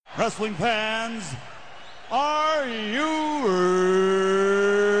Wrestling fans, are you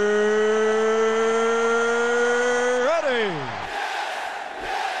ready?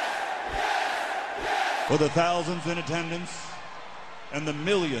 For the thousands in attendance and the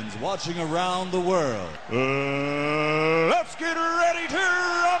millions watching around the world, let's get ready to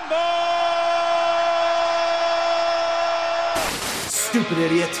rumble! Stupid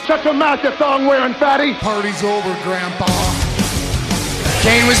idiot. Shut your mouth, you thong-wearing fatty! Party's over, Grandpa.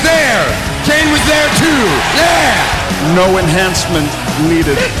 Kane was there! Kane was there too! Yeah! No enhancement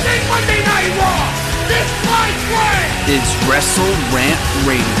needed. This ain't Monday Night Raw! This fight way! Is Wrestle Rant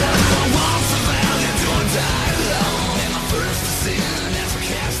Radio.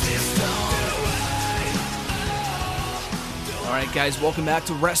 Alright guys, welcome back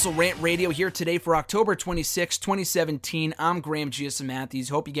to Wrestle Rant Radio here today for October 26, 2017. I'm Graham Giacomatthews.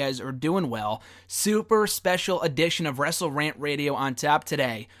 Hope you guys are doing well. Super special edition of Wrestle Rant Radio on tap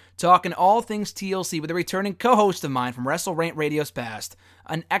today. Talking all things TLC with a returning co-host of mine from Wrestle Rant Radio's past.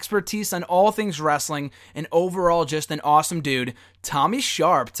 An expertise on all things wrestling and overall just an awesome dude, Tommy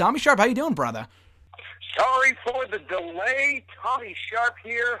Sharp. Tommy Sharp, how you doing, brother? Sorry for the delay. Tommy Sharp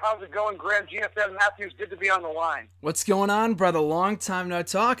here. How's it going, Graham GSM Matthews? Good to be on the line. What's going on, brother? Long time no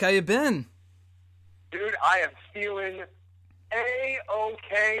talk. How you been? Dude, I am feeling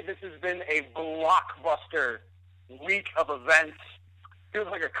A-okay. This has been a blockbuster week of events. Feels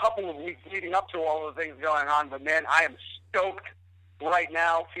like a couple of weeks leading up to all of the things going on, but man, I am stoked right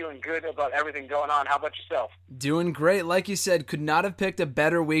now, feeling good about everything going on. How about yourself? Doing great. Like you said, could not have picked a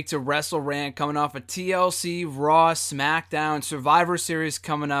better week to Wrestle Rant, coming off of TLC, Raw, SmackDown, Survivor Series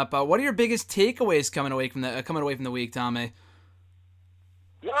coming up. What are your biggest takeaways coming away from the week, Tommy?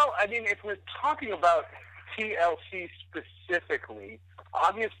 Well, I mean, if we're talking about TLC specifically,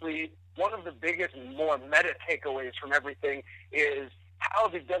 obviously one of the biggest, more meta takeaways from everything is how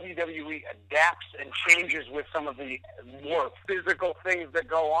the WWE adapts and changes with some of the more physical things that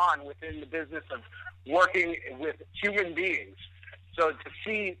go on within the business of working with human beings. So to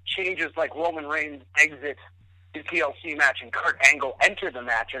see changes like Roman Reigns exit the TLC match and Kurt Angle enter the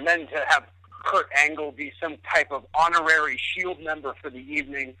match, and then to have Kurt Angle be some type of honorary Shield member for the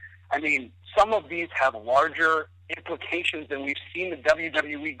evening, I mean, some of these have larger implications than we've seen the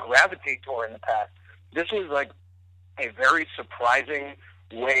WWE gravitate toward in the past. This was like a very surprising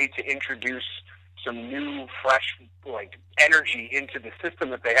way to introduce some new, fresh, like, energy into the system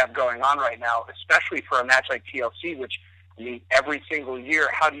that they have going on right now, especially for a match like TLC, which, I mean, every single year,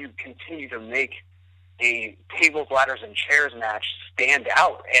 how do you continue to make a tables, ladders, and chairs match stand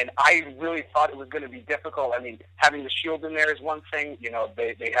out? And I really thought it was going to be difficult. I mean, having the Shield in there is one thing. You know,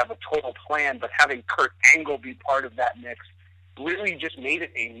 they have a total plan, but having Kurt Angle be part of that mix really just made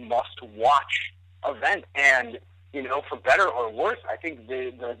it a must-watch event. And you know, for better or worse, I think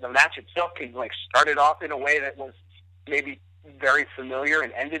the match itself can like started off in a way that was maybe very familiar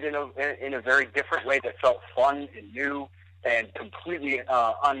and ended in a very different way that felt fun and new and completely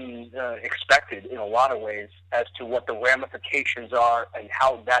unexpected in a lot of ways as to what the ramifications are and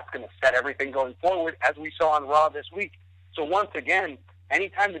how that's going to set everything going forward, as we saw on Raw this week. So once again,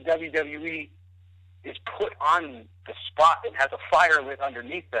 anytime the WWE is put on the spot and has a fire lit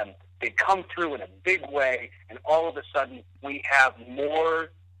underneath them, they come through in a big way, and all of a sudden we have more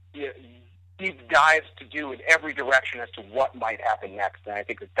deep dives to do in every direction as to what might happen next. And I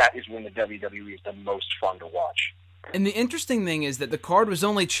think that is when the WWE is the most fun to watch. And the interesting thing is that the card was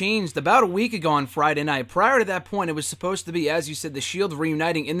only changed about a week ago on Friday night. Prior to that point, it was supposed to be, as you said, the Shield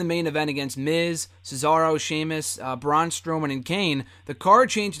reuniting in the main event against Miz, Cesaro, Sheamus, Braun Strowman, and Kane. The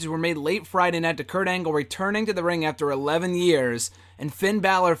card changes were made late Friday night to Kurt Angle returning to the ring after 11 years, and Finn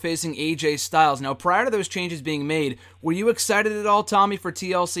Balor facing AJ Styles. Now, prior to those changes being made, were you excited at all, Tommy, for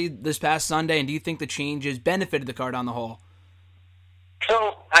TLC this past Sunday, and do you think the changes benefited the card on the whole?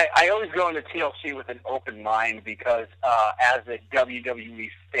 So I always go into TLC with an open mind because as a WWE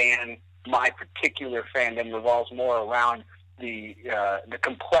fan, my particular fandom revolves more around the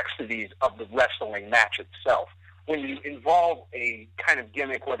complexities of the wrestling match itself. When you involve a kind of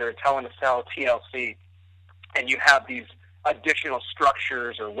gimmick, whether it's Hell in a Cell, TLC, and you have these additional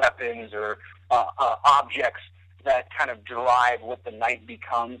structures or weapons or objects that kind of drive what the night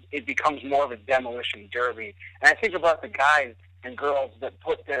becomes, it becomes more of a demolition derby. And I think about the guys and girls that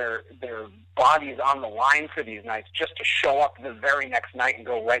put their bodies on the line for these nights just to show up the very next night and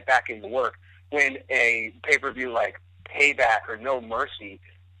go right back into work, when a pay-per-view like Payback or No Mercy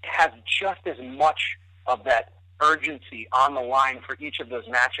has just as much of that urgency on the line for each of those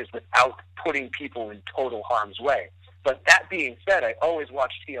matches without putting people in total harm's way. But that being said, I always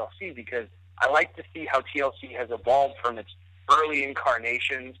watch TLC because I like to see how TLC has evolved from its early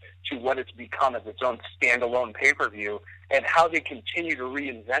incarnations to what it's become as its own standalone pay-per-view, and how they continue to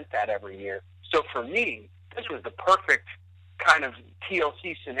reinvent that every year. So for me, this was the perfect kind of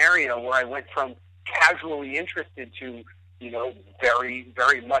TLC scenario where I went from casually interested to, very,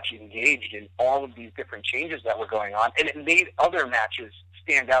 very much engaged in all of these different changes that were going on, and it made other matches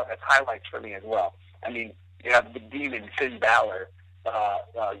stand out as highlights for me as well. I mean, you have the Demon Finn Balor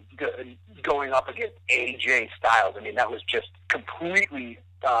going up against AJ Styles. I mean, that was just completely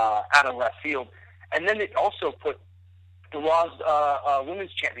out of left field. And then it also put the Raw's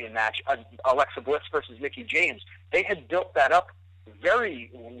Women's Champion match, Alexa Bliss versus Mickie James. They had built that up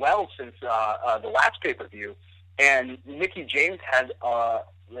very well since the last pay-per-view, and Mickie James had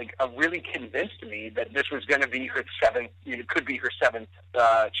really convinced me that this was going to be her seventh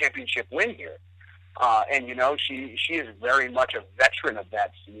championship win here. And she is very much a veteran of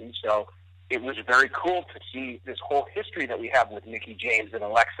that scene, so it was very cool to see this whole history that we have with Mickie James and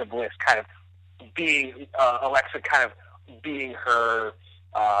Alexa Bliss kind of being her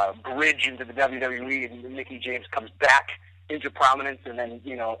bridge into the WWE, and Mickie James comes back into prominence and then,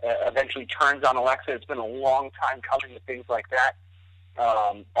 eventually turns on Alexa. It's been a long time coming with things like that.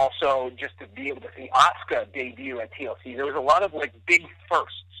 Also, just to be able to see Asuka debut at TLC, there was a lot of big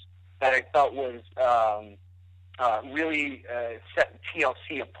firsts that I felt was really set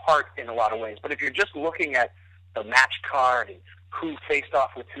TLC apart in a lot of ways. But if you're just looking at the match card and who faced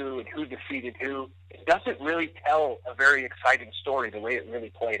off with who and who defeated who, it doesn't really tell a very exciting story the way it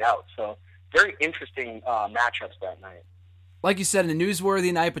really played out. So very interesting matchups that night. Like you said, a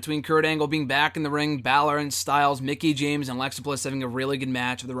newsworthy night between Kurt Angle being back in the ring, Balor and Styles, Mickie James, and Alexa Bliss having a really good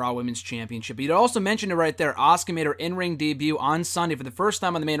match for the Raw Women's Championship. You'd also mentioned it right there. Asuka made her in-ring debut on Sunday for the first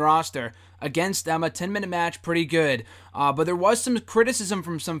time on the main roster against Emma. 10-minute match, pretty good. But there was some criticism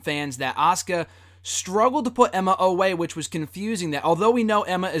from some fans that Asuka struggled to put Emma away, which was confusing. That although we know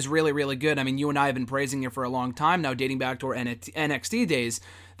Emma is really, really good, I mean, you and I have been praising her for a long time now, dating back to her NXT days,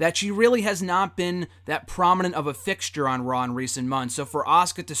 that she really has not been that prominent of a fixture on Raw in recent months. So for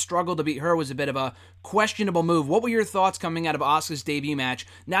Asuka to struggle to beat her was a bit of a questionable move. What were your thoughts coming out of Asuka's debut match,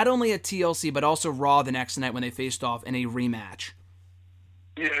 not only at TLC, but also Raw the next night when they faced off in a rematch?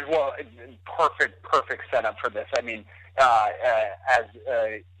 Yeah, well, perfect setup for this. I mean, as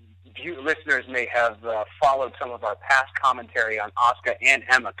listeners may have followed some of our past commentary on Asuka and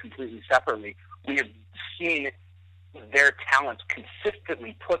Emma completely separately, we have seen their talents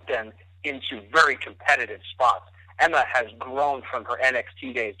consistently put them into very competitive spots. Emma has grown from her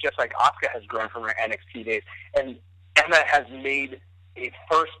NXT days, just like Asuka has grown from her NXT days, and Emma has made a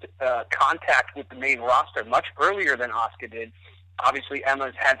first contact with the main roster much earlier than Asuka did. Obviously,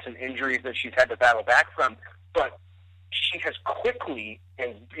 Emma's had some injuries that she's had to battle back from, but she has quickly,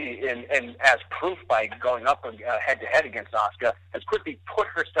 and as proof by going up head-to-head against Asuka, has quickly put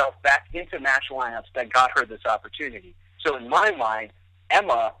herself back into match lineups that got her this opportunity. So in my mind,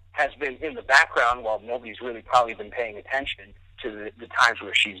 Emma has been in the background while nobody's really probably been paying attention to the times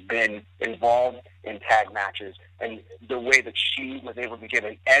where she's been involved in tag matches, and the way that she was able to get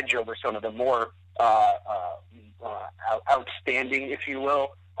an edge over some of the more outstanding, if you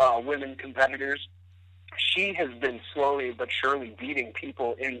will, women competitors. She has been slowly but surely beating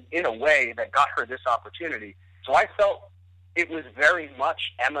people in a way that got her this opportunity. So I felt it was very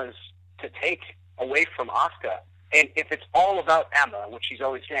much Emma's to take away from Asuka. And if it's all about Emma, which she's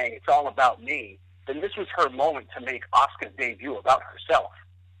always saying, it's all about me, then this was her moment to make Asuka's debut about herself.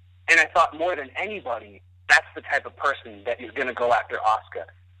 And I thought more than anybody, that's the type of person that is going to go after Asuka.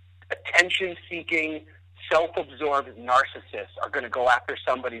 Attention-seeking, self-absorbed narcissists are going to go after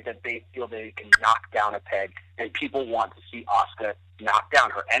somebody that they feel they can knock down a peg, and people want to see Asuka knock down.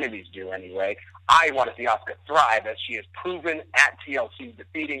 Her enemies do anyway. I want to see Asuka thrive, as she has proven at TLC,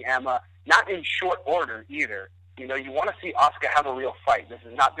 defeating Emma, not in short order either. You want to see Asuka have a real fight. This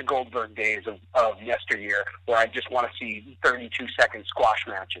is not the Goldberg days of yesteryear, where I just want to see 32-second squash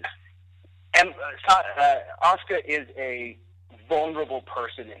matches. Asuka is a vulnerable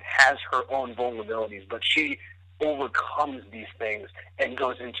person and has her own vulnerabilities, but she overcomes these things and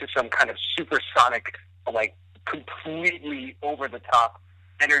goes into some kind of supersonic, completely over-the-top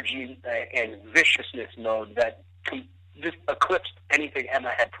energy and viciousness mode that just eclipsed anything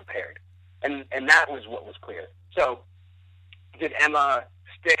Emma had prepared. And that was what was clear. So did Emma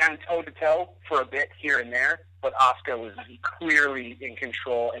stay on toe-to-toe for a bit here and there? But Asuka was clearly in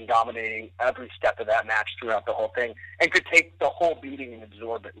control and dominating every step of that match throughout the whole thing, and could take the whole beating and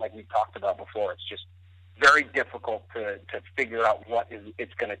absorb it like we talked about before. It's just very difficult to figure out what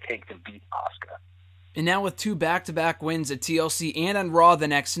it's going to take to beat Asuka. And now with 2 back-to-back wins at TLC and on Raw the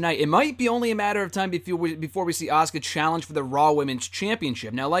next night, it might be only a matter of time before we see Asuka challenge for the Raw Women's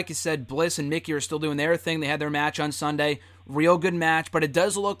Championship. Now, like you said, Bliss and Mickie are still doing their thing. They had their match on Sunday. Real good match, but it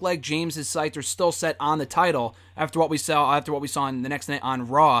does look like James's sights are still set on the title after what we saw on the next night on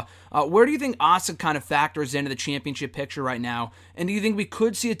Raw. Where do you think Asuka kind of factors into the championship picture right now? And do you think we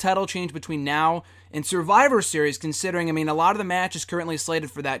could see a title change between now and Survivor Series, considering, a lot of the matches currently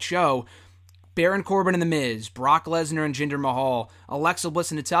slated for that show, Baron Corbin and The Miz, Brock Lesnar and Jinder Mahal, Alexa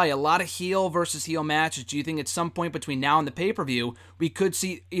Bliss and Natalya, a lot of heel versus heel matches. Do you think at some point between now and the pay-per-view, we could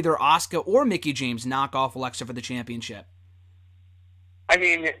see either Asuka or Mickie James knock off Alexa for the championship?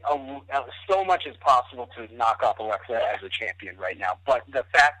 So much is possible to knock off Alexa as a champion right now. But the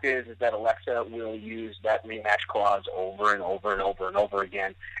fact is that Alexa will use that rematch clause over and over and over and over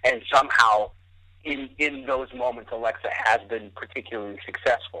again. And somehow, in those moments, Alexa has been particularly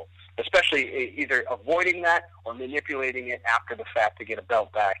successful, especially either avoiding that or manipulating it after the fact to get a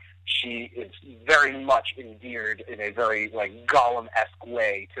belt back. She is very much endeared in a very Gollum-esque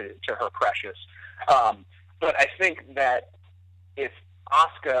way to her precious. But I think that if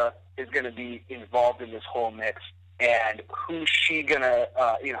Asuka is going to be involved in this whole mix, and who's she gonna,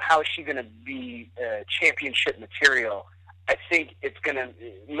 how is she gonna be championship material? I think it's gonna,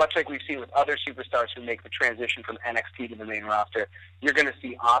 much like we've seen with other superstars who make the transition from NXT to the main roster, you're gonna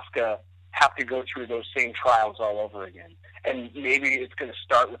see Asuka have to go through those same trials all over again. And maybe it's going to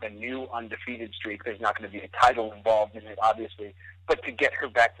start with a new undefeated streak. There's not going to be a title involved in it, obviously. But to get her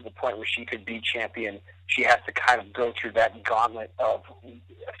back to the point where she could be champion, she has to kind of go through that gauntlet of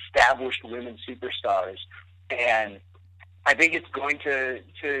established women superstars. And I think it's going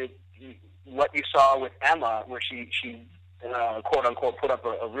to what you saw with Emma, where she quote-unquote, put up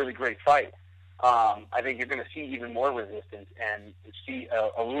a really great fight. I think you're going to see even more resistance and see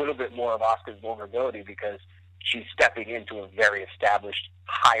a little bit more of Asuka's vulnerability because she's stepping into a very established,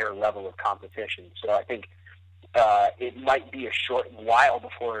 higher level of competition. So I think it might be a short while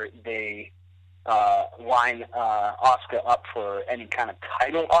before they line Asuka up for any kind of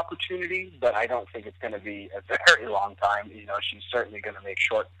title opportunity, but I don't think it's going to be a very long time. She's certainly going to make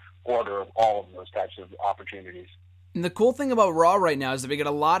short order of all of those types of opportunities. And the cool thing about Raw right now is that we get a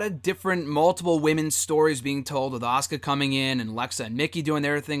lot of different multiple women's stories being told, with Asuka coming in and Alexa and Mickie doing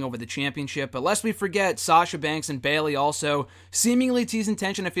their thing over the championship. But lest we forget, Sasha Banks and Bayley also seemingly teasing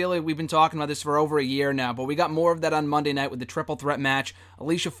tension. I feel like we've been talking about this for over a year now, but we got more of that on Monday night with the triple threat match.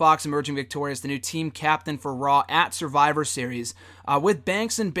 Alicia Fox emerging victorious, the new team captain for Raw at Survivor Series. With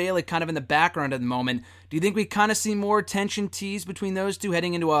Banks and Bayley kind of in the background at the moment, do you think we kind of see more tension teased between those two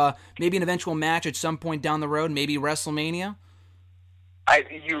heading into maybe an eventual match at some point down the road, maybe WrestleMania?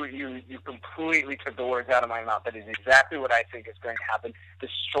 You completely took the words out of my mouth. That is exactly what I think is going to happen. The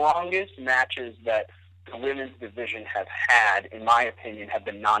strongest matches that the women's division have had, in my opinion, have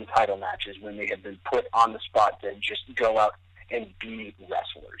been non-title matches when they have been put on the spot to just go out and be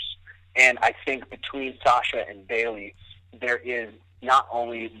wrestlers. And I think between Sasha and Bayley, there is not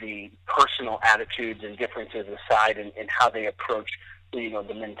only the personal attitudes and differences aside in how they approach,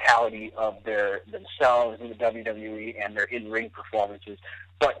 the mentality of themselves in the WWE and their in-ring performances,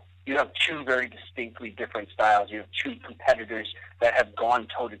 but you have two very distinctly different styles. You have two competitors that have gone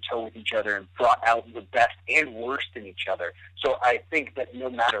toe-to-toe with each other and brought out the best and worst in each other. So I think that no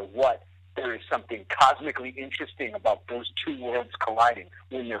matter what, there is something cosmically interesting about those two worlds colliding.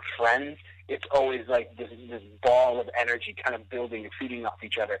 When they're friends, it's always like this ball of energy kind of building and feeding off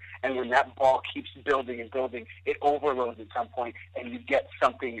each other. And when that ball keeps building and building, it overloads at some point, and you get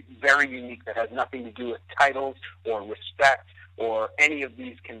something very unique that has nothing to do with titles or respect or any of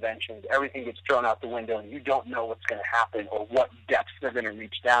these conventions. Everything gets thrown out the window, and you don't know what's going to happen or what depths they're going to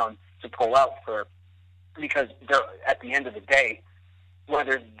reach down to pull out for, because they're, at the end of the day,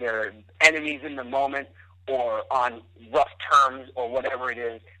 whether they're enemies in the moment or on rough terms or whatever it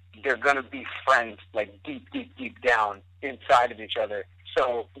is, they're going to be friends, like deep, deep, deep down inside of each other.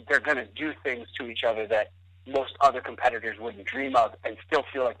 So they're going to do things to each other that most other competitors wouldn't dream of, and still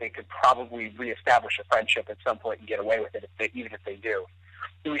feel like they could probably reestablish a friendship at some point and get away with it, even if they do.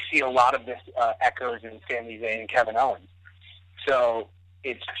 We see a lot of this echoes in Sami Zayn and Kevin Owens. So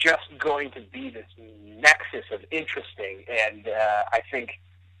it's just going to be this nexus of interesting, and I think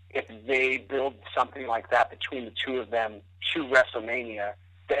if they build something like that between the two of them to WrestleMania,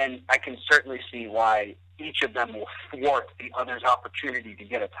 then I can certainly see why each of them will thwart the other's opportunity to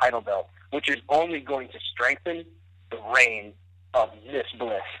get a title belt, which is only going to strengthen the reign of Miss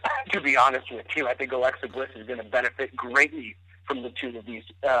Bliss. To be honest with you, I think Alexa Bliss is going to benefit greatly from the two of these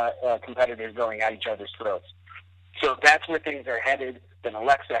competitors going at each other's throats. So if that's where things are headed, then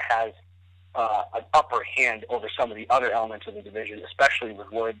Alexa has an upper hand over some of the other elements of the division, especially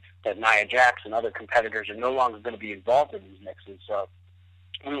with word that Nia Jax and other competitors are no longer going to be involved in these mixes. So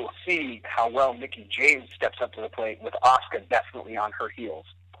we will see how well Mickie James steps up to the plate with Asuka definitely on her heels.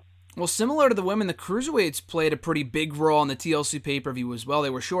 Well, similar to the women, the Cruiserweights played a pretty big role in the TLC pay-per-view as well. They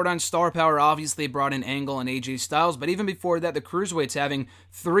were short on star power. Obviously, they brought in Angle and AJ Styles, but even before that, the Cruiserweights having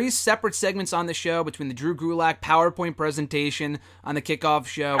 3 separate segments on the show between the Drew Gulak PowerPoint presentation on the kickoff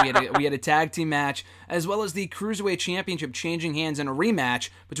show. We had a tag team match, as well as the Cruiserweight Championship changing hands in a rematch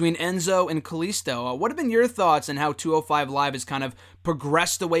between Enzo and Kalisto. What have been your thoughts on how 205 Live has kind of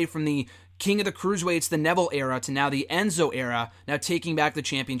progressed away from the King of the Cruiserweights, the Neville era, to now the Enzo era, now taking back the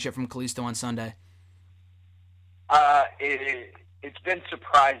championship from Kalisto on Sunday? It's been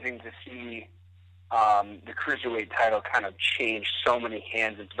surprising to see the Cruiserweight title kind of change so many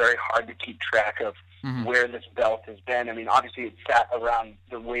hands. It's very hard to keep track of where this belt has been. I mean, obviously it sat around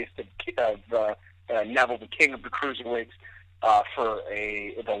the waist of Neville, the King of the Cruiserweights, for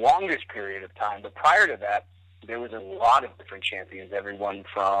the longest period of time. But prior to that, there was a lot of different champions, everyone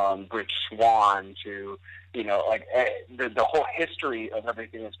from Rich Swann to, the whole history of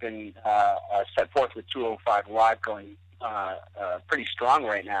everything that's been set forth with 205 Live going pretty strong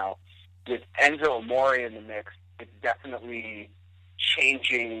right now. With Enzo Amore in the mix, it's definitely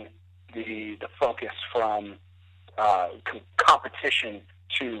changing the focus from competition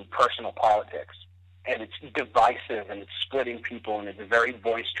to personal politics. And it's divisive, and it's splitting people, and it's very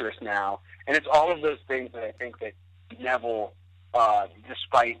boisterous now. And it's all of those things that I think that Neville,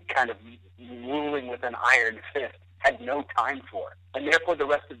 despite kind of ruling with an iron fist, had no time for. And therefore the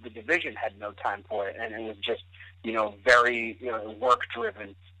rest of the division had no time for it. And it was just, very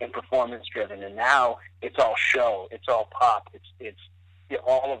work-driven and performance-driven. And now it's all show. It's all pop. It's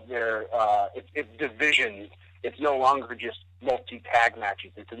all of their it's divisions. It's no longer just multi-tag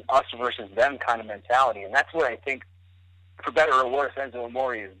matches. It's an us versus them kind of mentality. And that's what I think, for better or worse, Enzo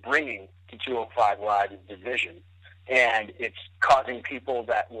Amore is bringing to 205 Live's division. And it's causing people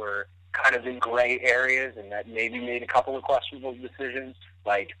that were kind of in gray areas and that maybe made a couple of questionable decisions,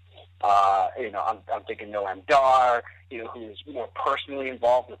 like, I'm thinking Noam Dar, who is more personally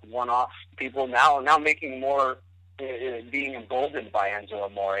involved with one-off people, now making more, being emboldened by Enzo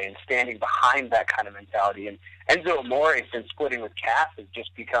Amore and standing behind that kind of mentality. And Enzo Amore, since splitting with Cass, has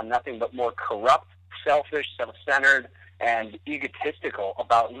just become nothing but more corrupt, selfish, self-centered, and egotistical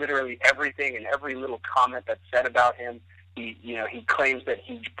about literally everything and every little comment that's said about him. He claims that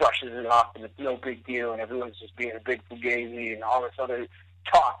he brushes it off and it's no big deal and everyone's just being a big fugazi and all this other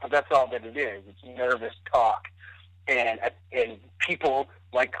talk, but that's all that it is. It's nervous talk. And people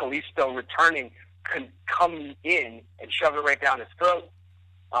like Kalisto returning can come in and shove it right down his throat,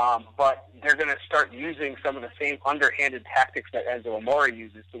 but they're going to start using some of the same underhanded tactics that Enzo Amore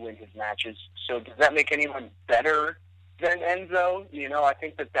uses to win his matches. So does that make anyone better than Enzo? I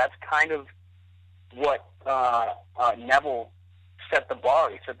think that's kind of what Neville set the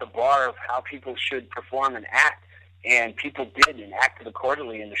bar. He set the bar of how people should perform and act, and people did and acted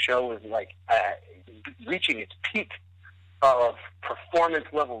accordingly, and the show was reaching its peak of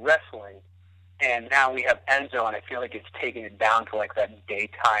performance-level wrestling. And now we have Enzo, and I feel like it's taking it down to like that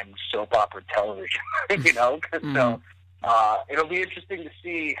daytime soap opera television, So it'll be interesting to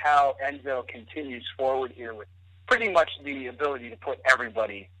see how Enzo continues forward here with pretty much the ability to put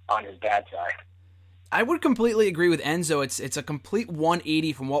everybody on his bad side. I would completely agree with Enzo. It's a complete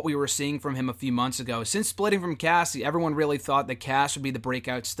 180 from what we were seeing from him a few months ago. Since splitting from Cass, everyone really thought that Cass would be the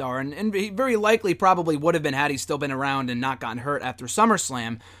breakout star, and he very likely probably would have been had he still been around and not gotten hurt after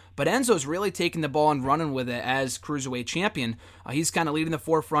SummerSlam. But Enzo's really taking the ball and running with it as Cruiserweight champion. He's kind of leading the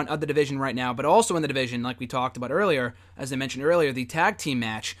forefront of the division right now, but also in the division, like we talked about earlier, as I mentioned earlier, the tag team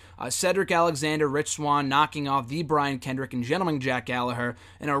match. Cedric Alexander, Rich Swann knocking off the Brian Kendrick and Gentleman Jack Gallagher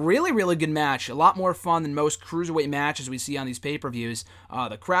in a really, really good match. A lot more fun than most Cruiserweight matches we see on these pay-per-views.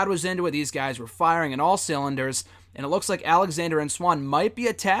 The crowd was into it. These guys were firing on all cylinders. And it looks like Alexander and Swann might be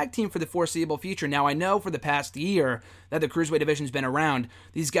a tag team for the foreseeable future. Now, I know for the past year that the Cruiserweight division's been around,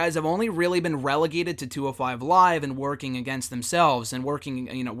 these guys have only really been relegated to 205 Live and working against themselves and working,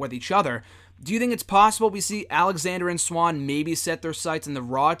 with each other. Do you think it's possible we see Alexander and Swann maybe set their sights on the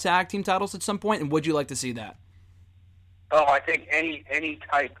Raw tag team titles at some point? And would you like to see that? Oh, I think any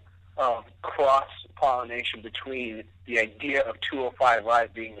type of cross-pollination between the idea of 205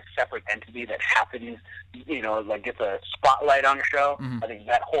 Live being a separate entity that happens, gets a spotlight on a show, I think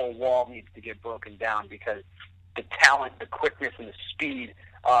that whole wall needs to get broken down because the talent, the quickness, and the speed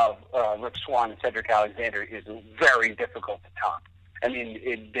of Rich Swann and Cedric Alexander is very difficult to top. I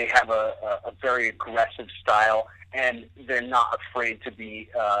mean, they have a very aggressive style, and they're not afraid to be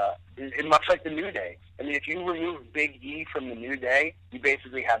much like the New Day. I mean, if you remove Big E from the New Day, you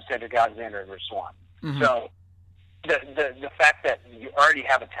basically have Cedric Alexander versus Swan. Mm-hmm. So the fact that you already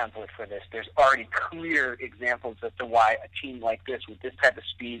have a template for this, there's already clear examples as to why a team like this, with this type of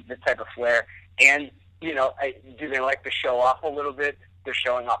speed, this type of flair, and, you know, do they like to show off a little bit? They're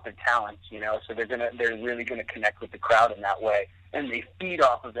showing off their talents, you know, so they're really gonna connect with the crowd in that way, and they feed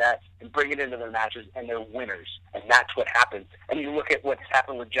off of that and bring it into their matches, and they're winners, and that's what happens. And you look at what's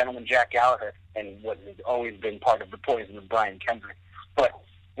happened with Gentleman Jack Gallagher, and what has always been part of the poison of Brian Kendrick, but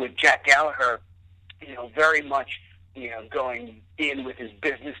with Jack Gallagher, you know, very much, you know, going in with his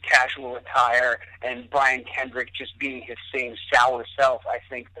business casual attire, and Brian Kendrick just being his same sour self, I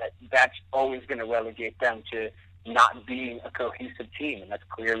think that's always going to relegate them to not being a cohesive team, and that's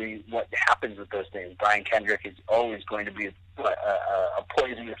clearly what happens with those things. Brian Kendrick is always going to be a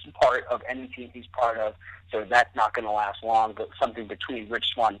poisonous part of any team he's part of, so that's not going to last long. But something between Rich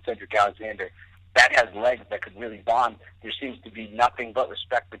Swann and Cedric Alexander, that has legs that could really bond. There seems to be nothing but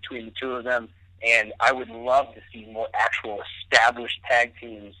respect between the two of them, and I would love to see more actual established tag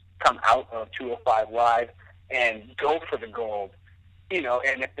teams come out of 205 Live and go for the gold. You know,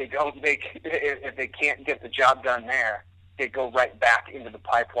 and if they can't get the job done there, they go right back into the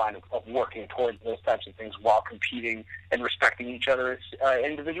pipeline of working towards those types of things while competing and respecting each other as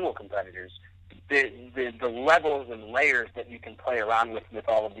individual competitors. The levels and layers that you can play around with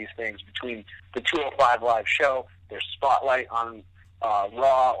all of these things between the 205 Live show, their spotlight on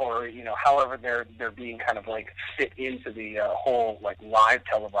Raw, or, you know, however they're being kind of like fit into the whole like live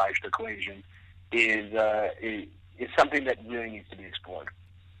televised equation is something that really needs to be explored.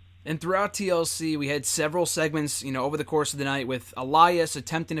 And throughout TLC, we had several segments, you know, over the course of the night with Elias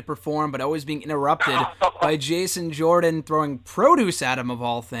attempting to perform, but always being interrupted by Jason Jordan throwing produce at him, of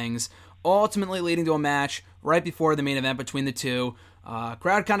all things, ultimately leading to a match right before the main event between the two.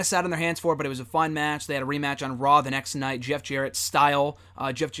 Crowd kind of sat on their hands for it, but it was a fun match. They had a rematch on Raw the next night, Jeff Jarrett style.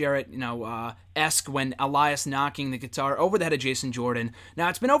 Jeff Jarrett, you know, esque when Elias knocking the guitar over the head of Jason Jordan. Now,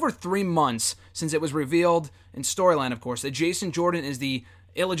 it's been over 3 months since it was revealed in storyline, of course, that Jason Jordan is the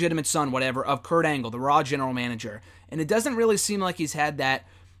illegitimate son, whatever, of Kurt Angle, the Raw general manager. And it doesn't really seem like he's had that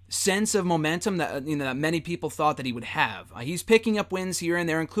sense of momentum that, you know, that many people thought that he would have. He's picking up wins here and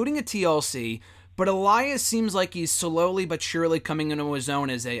there, including a TLC. But Elias seems like he's slowly but surely coming into his own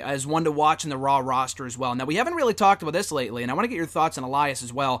as one to watch in the Raw roster as well. Now, we haven't really talked about this lately, and I want to get your thoughts on Elias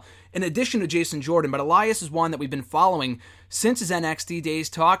as well, in addition to Jason Jordan. But Elias is one that we've been following since his NXT days,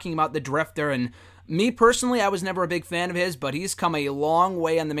 talking about the Drifter. And me personally, I was never a big fan of his, but he's come a long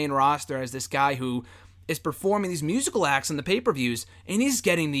way on the main roster as this guy who is performing these musical acts on the pay-per-views, and he's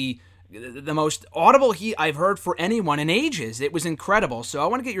getting the most audible heat I've heard for anyone in ages. It was incredible. So I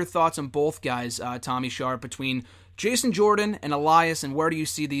want to get your thoughts on both guys, Tommy Sharp, between Jason Jordan and Elias, and where do you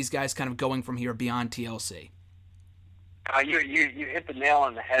see these guys kind of going from here beyond TLC? You hit the nail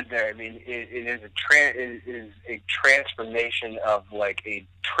on the head there. I mean, it is a transformation of like a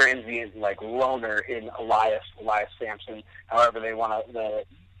transient like loner in Elias Sampson, however they want to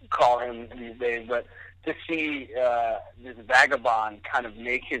call him these days, but to see this vagabond kind of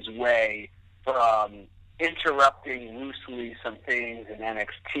make his way from interrupting loosely some things in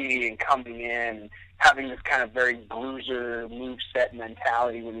NXT and coming in and having this kind of very bruiser moveset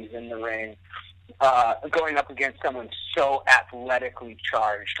mentality when he's in the ring, going up against someone so athletically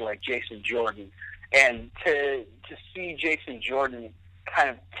charged like Jason Jordan, and to see Jason Jordan kind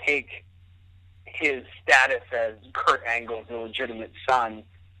of take his status as Kurt Angle's illegitimate son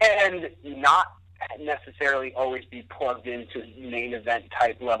and not necessarily always be plugged into main event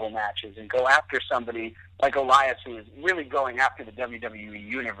type level matches and go after somebody like Elias, who is really going after the WWE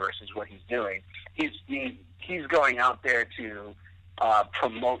universe is what he's doing. He's going out there to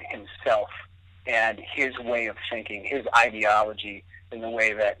promote himself and his way of thinking, his ideology, in the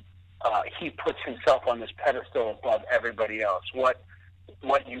way that he puts himself on this pedestal above everybody else.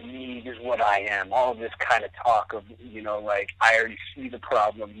 What you need is what I am. All of this kind of talk of, you know, like, I already see the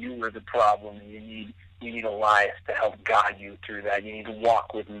problem, you are the problem, and you need Elias to help guide you through that. You need to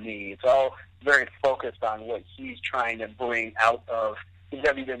walk with me. It's all very focused on what he's trying to bring out of the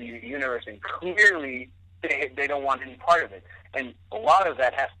WWE universe, and clearly they don't want any part of it. And a lot of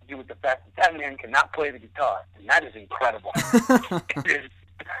that has to do with the fact that man cannot play the guitar, and that is incredible.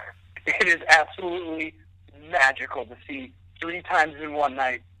 It is absolutely magical to see 3 times in one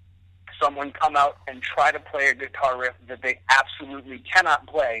night someone come out and try to play a guitar riff that they absolutely cannot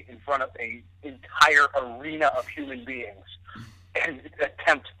play in front of an entire arena of human beings. and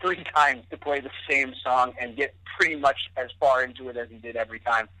attempt 3 times to play the same song and get pretty much as far into it as he did every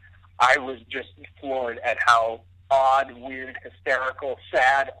time. I was just floored at how odd, weird, hysterical,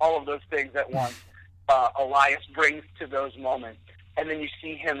 sad, all of those things at once Elias brings to those moments. And then you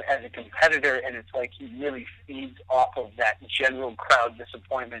see him as a competitor, and it's like he really feeds off of that general crowd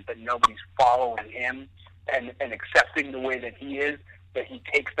disappointment that nobody's following him and accepting the way that he is, that he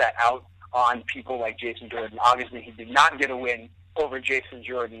takes that out on people like Jason Jordan. Obviously, he did not get a win over Jason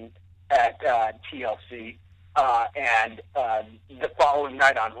Jordan at TLC. And the following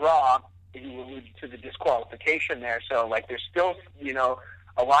night on Raw, you alluded to the disqualification there. So, like, there's still,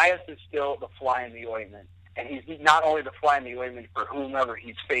 Elias is still the fly in the ointment. And he's not only the fly in the ointment for whomever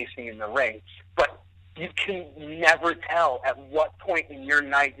he's facing in the ring, but you can never tell at what point in your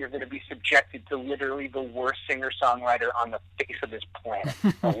night you're going to be subjected to literally the worst singer-songwriter on the face of this planet,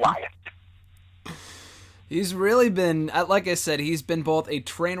 Elias. He's really been, like I said, he's been both a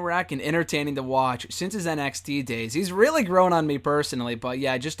train wreck and entertaining to watch since his NXT days. He's really grown on me personally, but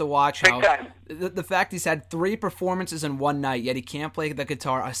yeah, just to watch how the fact he's had 3 performances in one night, yet he can't play the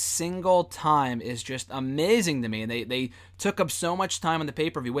guitar a single time is just amazing to me. And they took up so much time on the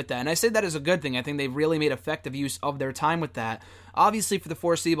pay-per-view with that. And I say that as a good thing. I think they've really made effective use of their time with that. Obviously, for the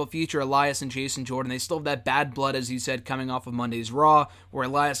foreseeable future, Elias and Jason Jordan, they still have that bad blood, as you said, coming off of Monday's Raw, where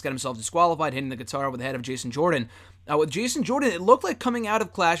Elias got himself disqualified, hitting the guitar with the head of Jason Jordan. With Jason Jordan, it looked like coming out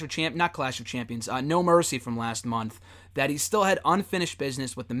of No Mercy from last month, that he still had unfinished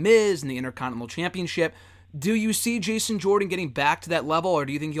business with The Miz and the Intercontinental Championship. Do you see Jason Jordan getting back to that level, or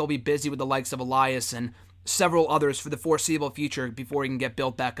do you think he'll be busy with the likes of Elias and several others for the foreseeable future before he can get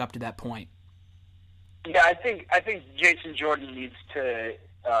built back up to that point? Yeah, I think Jason Jordan needs to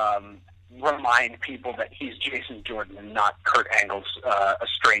remind people that he's Jason Jordan and not Kurt Angle's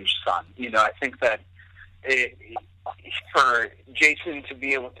estranged son. I think that for Jason to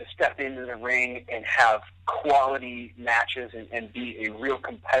be able to step into the ring and have quality matches and be a real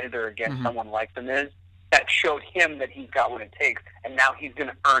competitor against someone like The Miz, that showed him that he's got what it takes, and now he's going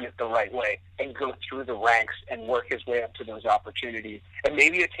to earn it the right way and go through the ranks and work his way up to those opportunities. And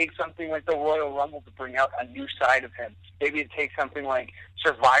maybe it takes something like the Royal Rumble to bring out a new side of him. Maybe it takes something like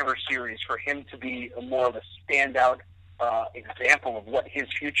Survivor Series for him to be more of a standout example of what his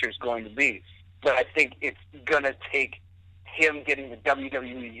future is going to be. But I think it's going to take him getting the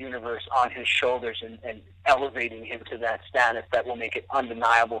WWE Universe on his shoulders and elevating him to that status that will make it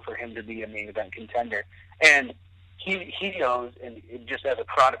undeniable for him to be a main event contender. And he knows, and just as a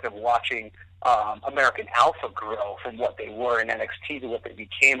product of watching American Alpha grow from what they were in NXT to what they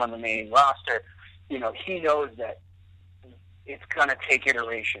became on the main roster, he knows that it's going to take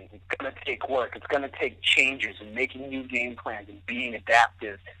iterations. It's going to take work. It's going to take changes and making new game plans and being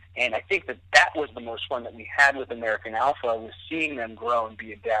adaptive. And I think that was the most fun that we had with American Alpha, was seeing them grow and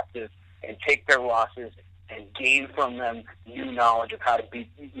be adaptive and take their losses and gain from them new knowledge of how to beat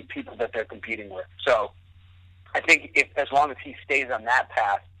the people that they're competing with. So I think as long as he stays on that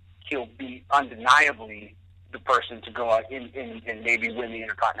path, he'll be undeniably the person to go out and maybe win the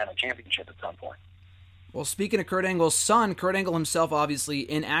Intercontinental Championship at some point. Well, speaking of Kurt Angle's son, Kurt Angle himself obviously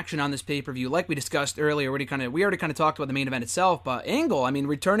in action on this pay-per-view, like we discussed earlier. We already kind of talked about the main event itself, but Angle,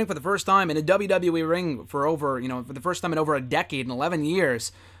 returning for the first time in a WWE ring for the first time in over a decade, in 11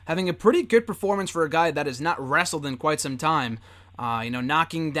 years, having a pretty good performance for a guy that has not wrestled in quite some time.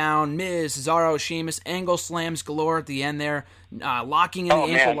 Knocking down Miz, Cesaro, Sheamus, Angle slams galore at the end there, locking in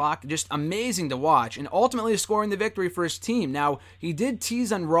the ankle lock, just amazing to watch, and ultimately scoring the victory for his team. Now, he did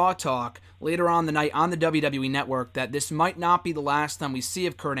tease on Raw Talk later on the night on the WWE Network that this might not be the last time we see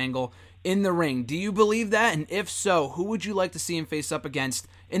of Kurt Angle in the ring. Do you believe that? And if so, who would you like to see him face up against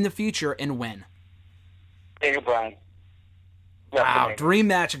in the future and when? Daniel Bryan. Wow, dream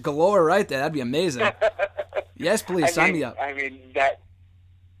match galore right there. That'd be amazing. Yes, please, sign me up.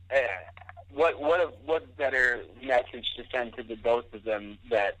 What better message to send to the both of them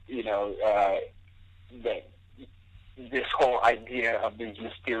that, that this whole idea of these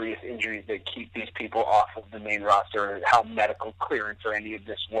mysterious injuries that keep these people off of the main roster, or how medical clearance or any of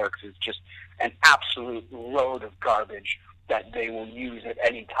this works, is just an absolute load of garbage that they will use at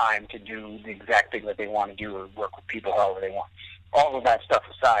any time to do the exact thing that they want to do or work with people however they want. All of that stuff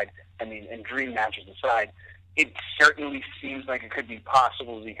aside, and dream matches aside, it certainly seems like it could be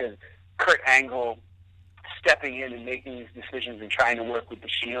possible, because Kurt Angle stepping in and making these decisions and trying to work with the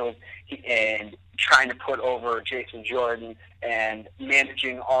Shield and trying to put over Jason Jordan and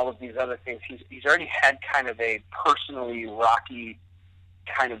managing all of these other things, he's already had kind of a personally rocky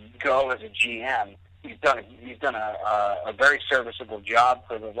kind of go as a GM. He's done a very serviceable job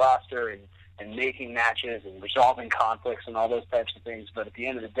for the roster and making matches and resolving conflicts and all those types of things. But at the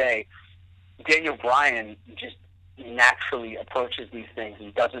end of the day, Daniel Bryan just naturally approaches these things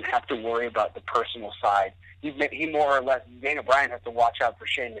and doesn't have to worry about the personal side. He more or less, Daniel Bryan has to watch out for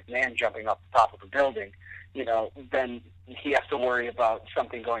Shane McMahon jumping off the top of a building. Then he has to worry about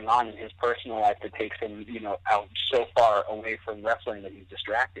something going on in his personal life that takes him, out so far away from wrestling that he's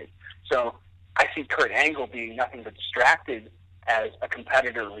distracted. So I see Kurt Angle being nothing but distracted as a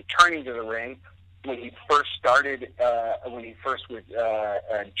competitor returning to the ring. When he first started,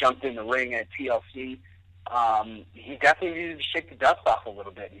 jumped in the ring at TLC, he definitely needed to shake the dust off a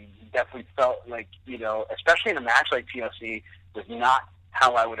little bit. He definitely felt like, especially in a match like TLC, was not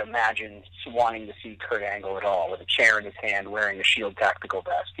how I would imagine wanting to see Kurt Angle at all, with a chair in his hand, wearing a Shield tactical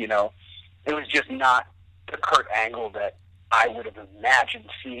vest. It was just not the Kurt Angle that I would have imagined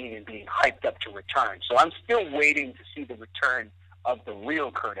seeing and being hyped up to return. So I'm still waiting to see the return of the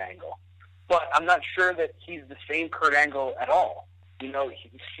real Kurt Angle. But I'm not sure that he's the same Kurt Angle at all.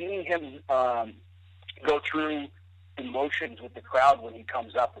 Seeing him go through emotions with the crowd when he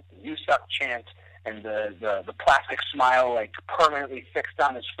comes up with the "You Suck" chant and the plastic smile like permanently fixed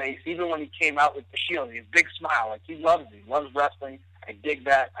on his face. Even when he came out with the Shield, his big smile, like he loves wrestling. I dig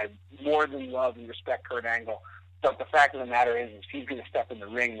that. I more than love and respect Kurt Angle. But the fact of the matter is he's going to step in the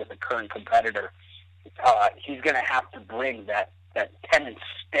ring with a current competitor. He's going to have to bring that tenant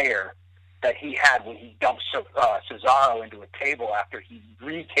stare that he had when he dumped Cesaro into a table after he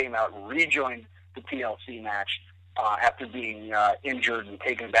came out and rejoined the TLC match after being injured and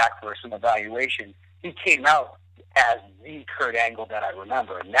taken back for some evaluation. He came out as the Kurt Angle that I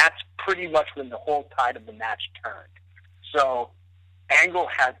remember, and that's pretty much when the whole tide of the match turned. So Angle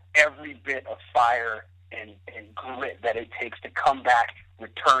has every bit of fire and grit that it takes to come back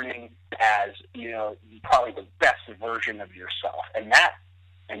returning as, probably the best version of yourself. And that,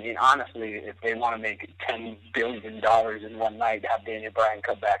 honestly, if they want to make $10 billion in one night, have Daniel Bryan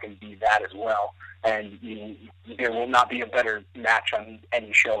come back and be that as well. And there will not be a better match on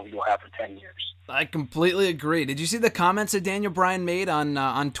any show you'll have for 10 years. I completely agree. Did you see the comments that Daniel Bryan made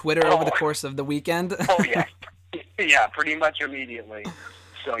on Twitter over the course of the weekend? Oh, yeah. Yeah, pretty much immediately.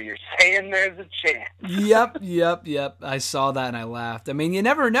 So you're saying there's a chance. Yep. I saw that and I laughed. I mean, you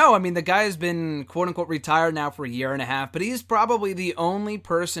never know. I mean, the guy has been quote-unquote retired now for a year and a half, but he's probably the only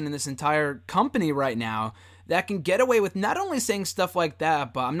person in this entire company right now that can get away with not only saying stuff like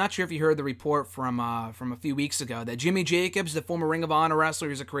that, but I'm not sure if you heard the report from a few weeks ago that Jimmy Jacobs, the former Ring of Honor wrestler,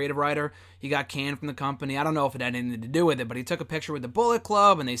 who's a creative writer, he got canned from the company. I don't know if it had anything to do with it, but he took a picture with the Bullet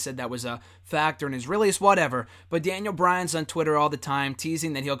Club, and they said that was a factor in his release, whatever. But Daniel Bryan's on Twitter all the time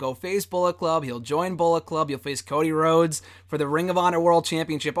teasing that he'll go face Bullet Club, he'll join Bullet Club, he'll face Cody Rhodes for the Ring of Honor World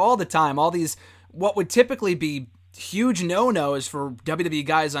Championship all the time. All these, what would typically be huge no-nos for WWE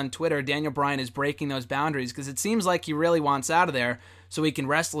guys on Twitter, Daniel Bryan is breaking those boundaries because it seems like he really wants out of there so he can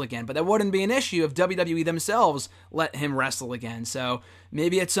wrestle again. But that wouldn't be an issue if WWE themselves let him wrestle again. So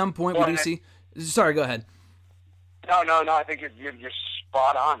maybe at some point we do see... Sorry, go ahead. No, I think you're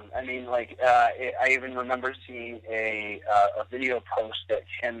spot on. I mean, I even remember seeing a video post that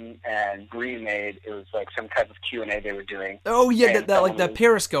him and Bree made. It was like some type of Q&A they were doing. Oh, yeah, that like the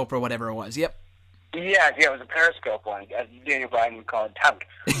Periscope or whatever it was. Yep. Yeah, it was a Periscope one. As Daniel Bryan would call it, tug.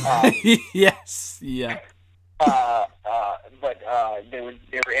 Yes, yeah. But they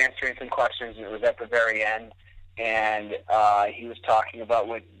were answering some questions, and it was at the very end. And he was talking about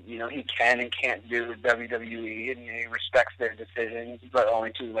what he can and can't do with WWE, and he respects their decisions, but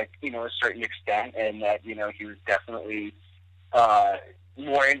only to a certain extent. And that he was definitely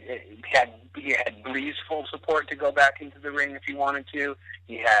more. He had Bree's full support to go back into the ring if he wanted to.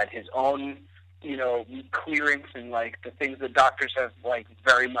 He had his own clearance and the things that doctors have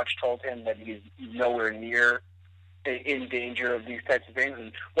very much told him that he's nowhere near in danger of these types of things,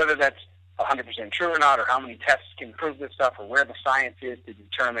 and whether that's 100% true or not, or how many tests can prove this stuff, or where the science is to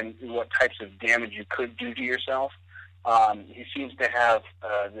determine what types of damage you could do to yourself. He seems to have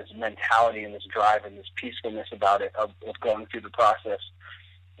this mentality and this drive and this peacefulness about it of going through the process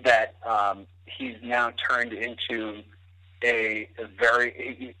that he's now turned into he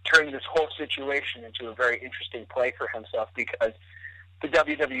turned this whole situation into a very interesting play for himself, because the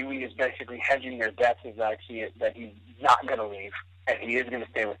WWE is basically hedging their bets, as I see it, that he's not going to leave and he is going to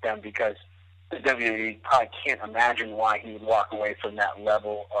stay with them, because the WWE probably can't imagine why he would walk away from that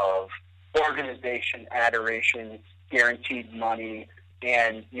level of organization, adoration, guaranteed money,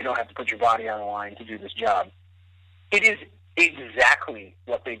 and you don't have to put your body on the line to do this job. It is exactly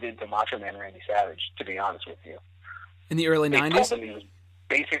what they did to Macho Man Randy Savage, to be honest with you. In the early 90s?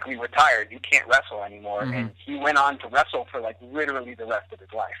 basically retired. You can't wrestle anymore. Mm-hmm. And he went on to wrestle for like literally the rest of his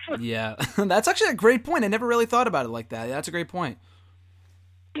life. Yeah, that's actually a great point. I never really thought about it like that. That's a great point.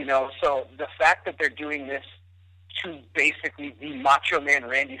 You know, so the fact that they're doing this to basically the Macho Man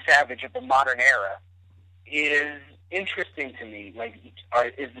Randy Savage of the modern era is interesting to me. Like,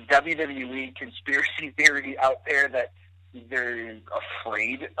 is the WWE conspiracy theory out there that they're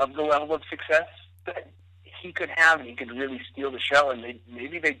afraid of the level of success that he could have, and he could really steal the show, and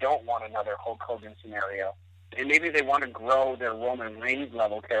maybe they don't want another Hulk Hogan scenario, and maybe they want to grow their Roman Reigns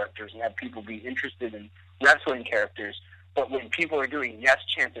level characters and have people be interested in wrestling characters. But when people are doing yes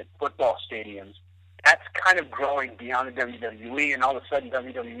chants at football stadiums, that's kind of growing beyond the WWE, and all of a sudden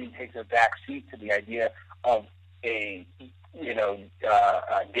WWE takes a back seat to the idea of a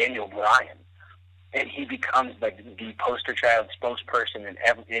Daniel Bryan, and he becomes like the poster child spokesperson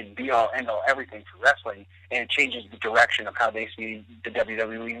and be all end all everything for wrestling, and it changes the direction of how they see the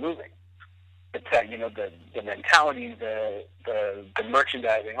WWE moving. It's the mentality, the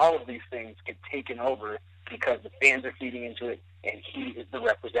merchandising, all of these things get taken over because the fans are feeding into it, and he is the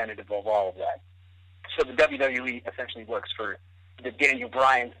representative of all of that. So the WWE essentially works for the Daniel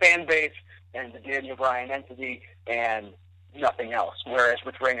Bryan fan base and the Daniel Bryan entity and nothing else. Whereas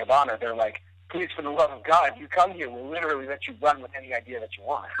with Ring of Honor, they're like, please, for the love of God, you come here, we'll literally let you run with any idea that you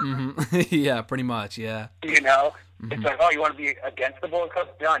want. Mm-hmm. Yeah, pretty much, yeah. You know? Mm-hmm. It's like, oh, you want to be against the Bullet Club?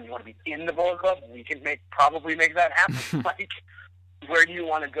 Done. You want to be in the Bullet Club? We can probably make that happen. Like, where do you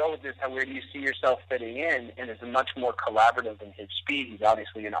want to go with this? Where do you see yourself fitting in? And it's much more collaborative than his speed. He's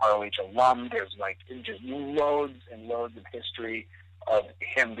obviously an ROH alum. There's like just loads and loads of history of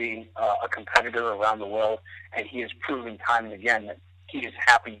him being a competitor around the world, and he has proven time and again that he is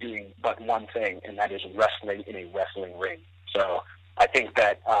happy doing but one thing, and that is wrestling in a wrestling ring. So I think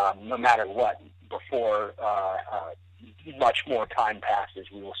that no matter what, before much more time passes,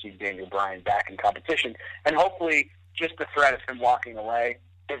 we will see Daniel Bryan back in competition, and hopefully just the threat of him walking away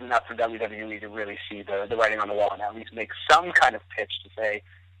is enough for WWE to really see the writing on the wall and at least make some kind of pitch to say,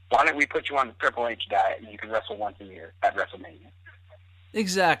 why don't we put you on the Triple H diet and you can wrestle once a year at WrestleMania?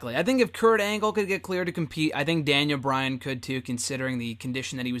 Exactly. I think if Kurt Angle could get cleared to compete, I think Daniel Bryan could too, considering the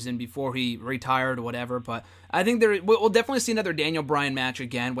condition that he was in before he retired or whatever. But I think we'll definitely see another Daniel Bryan match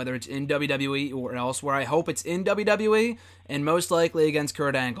again, whether it's in WWE or elsewhere. I hope it's in WWE, and most likely against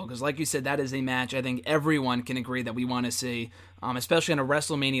Kurt Angle, because like you said, that is a match I think everyone can agree that we want to see, especially on a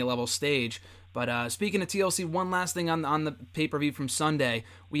WrestleMania level stage. But speaking of TLC, one last thing on the pay-per-view from Sunday.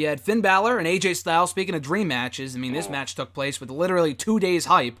 We had Finn Balor and AJ Styles. Speaking of dream matches, I mean, this match took place with literally 2 days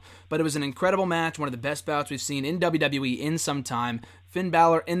hype, but it was an incredible match, one of the best bouts we've seen in WWE in some time. Finn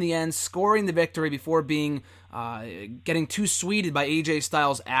Balor, in the end, scoring the victory before getting too sweeted by AJ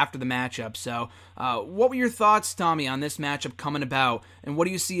Styles after the matchup. So what were your thoughts, Tommy, on this matchup coming about, and what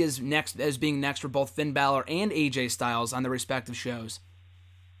do you see as being next for both Finn Balor and AJ Styles on their respective shows?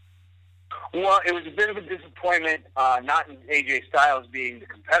 Well, it was a bit of a disappointment, not in AJ Styles being the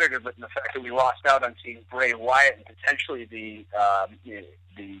competitor, but in the fact that we lost out on seeing Bray Wyatt and potentially the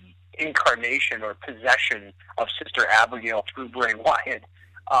incarnation or possession of Sister Abigail through Bray Wyatt,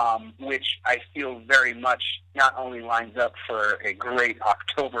 which I feel very much not only lines up for a great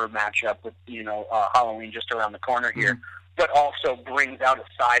October matchup with, Halloween just around the corner here, but also brings out a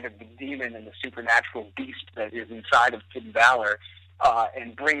side of the demon and the supernatural beast that is inside of Finn Balor.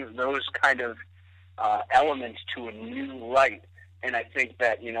 And brings those kind of elements to a new light. And I think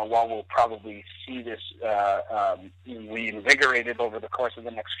that, while we'll probably see this reinvigorated over the course of the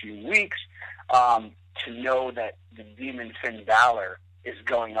next few weeks, to know that the demon Finn Balor is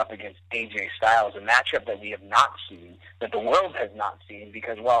going up against AJ Styles, a matchup that we have not seen, that the world has not seen,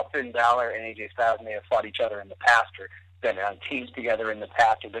 because while Finn Balor and AJ Styles may have fought each other in the past, or been on teams together in the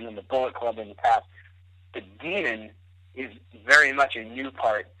past, or been in the Bullet Club in the past, the demon is very much a new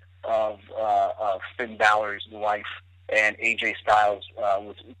part of Finn Balor's life, and AJ Styles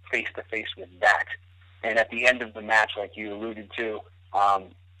was face-to-face with that. And at the end of the match, like you alluded to,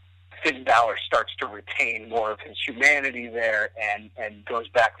 Finn Balor starts to retain more of his humanity there and goes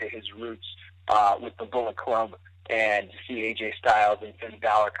back to his roots with the Bullet Club, and see AJ Styles and Finn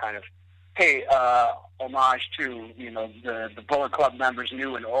Balor kind of pay homage to the Bullet Club members,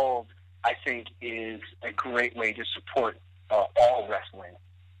 new and old, I think is a great way to support all wrestling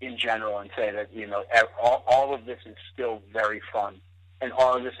in general, and say that all of this is still very fun, and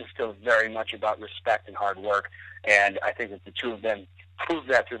all of this is still very much about respect and hard work. And I think that the two of them proved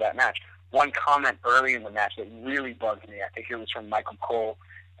that through that match. One comment early in the match that really bugged me, I think it was from Michael Cole,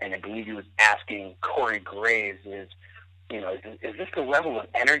 and I believe he was asking Corey Graves, is is this the level of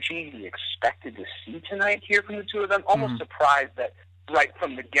energy you expected to see tonight here from the two of them? Almost surprised that right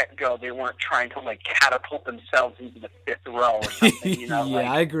from the get-go, they weren't trying to like catapult themselves into the fifth row or something. You know,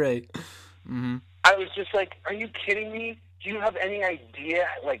 yeah, I agree. Mm-hmm. I was just like, are you kidding me? Do you have any idea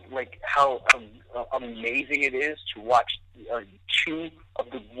like how amazing it is to watch two of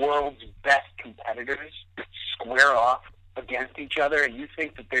the world's best competitors square off against each other, and you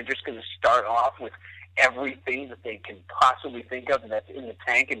think that they're just going to start off with everything that they can possibly think of that's in the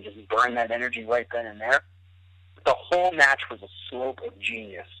tank and just burn that energy right then and there? The whole match was a slope of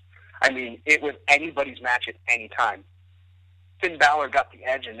genius. I mean, it was anybody's match at any time. Finn Balor got the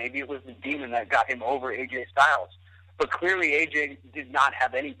edge, and maybe it was the Demon that got him over AJ Styles. But clearly AJ did not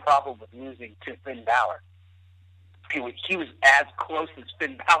have any problem with losing to Finn Balor. He was as close as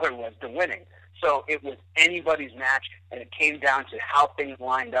Finn Balor was to winning. So it was anybody's match, and it came down to how things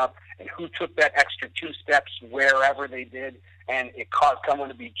lined up and who took that extra 2 steps wherever they did, and it caused someone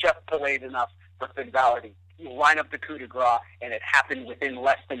to be just delayed enough for Finn Balor to line up the coup de grace, and it happened within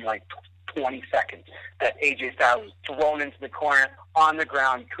less than like 20 seconds that AJ Styles was thrown into the corner, on the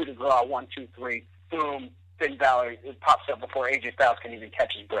ground, coup de grace, 1, 2, 3, boom, Finn Balor pops up before AJ Styles can even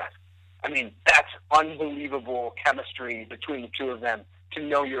catch his breath. I mean, that's unbelievable chemistry between the two of them, to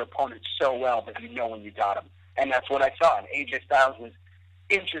know your opponent so well that you know when you got him. And that's what I saw. And AJ Styles was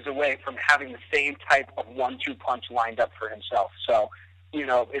inches away from having the same type of 1-2 punch lined up for himself. So, you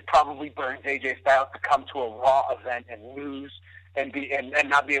know, it probably burns AJ Styles to come to a Raw event and lose and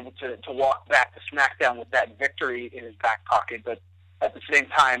not be able to walk back to SmackDown with that victory in his back pocket. But at the same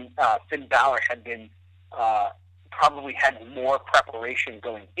time, Finn Balor had been probably had more preparation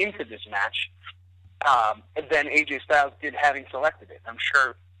going into this match than AJ Styles did having selected it. I'm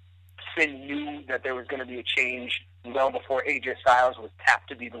sure Finn knew that there was going to be a change well before AJ Styles was tapped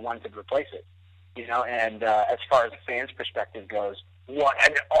to be the one to replace it. You know, and as far as the fans' perspective goes, what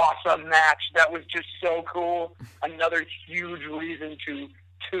an awesome match. That was just so cool. Another huge reason to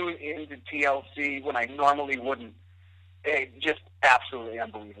tune into TLC when I normally wouldn't. Just absolutely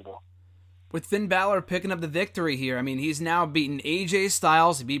unbelievable. With Finn Balor picking up the victory here, I mean, he's now beaten AJ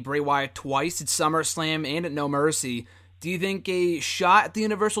Styles. He beat Bray Wyatt twice at SummerSlam and at No Mercy. Do you think a shot at the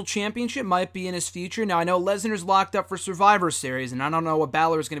Universal Championship might be in his future? Now, I know Lesnar's locked up for Survivor Series, and I don't know what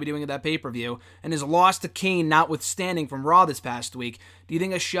Balor is going to be doing at that pay-per-view, and his loss to Kane notwithstanding from Raw this past week. Do you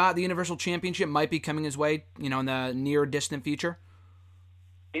think a shot at the Universal Championship might be coming his way, you know, in the near-distant future?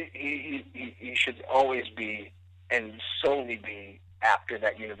 He should always be, and solely be, after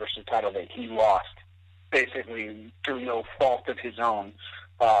that Universal title that he lost, basically through no fault of his own.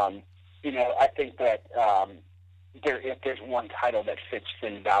 You know, I think that if there's one title that fits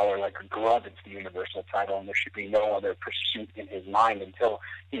Finn Balor like a glove, it's the Universal title, and there should be no other pursuit in his mind until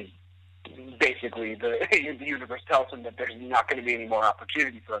he's basically the universe tells him that there's not going to be any more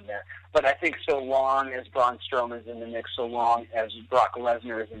opportunity for him there. But I think so long as Braun Strowman is in the mix, so long as Brock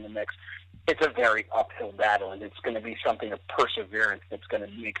Lesnar is in the mix, it's a very uphill battle, and it's going to be something of perseverance that's going to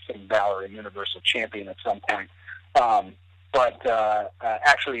make Finn Balor a Universal Champion at some point.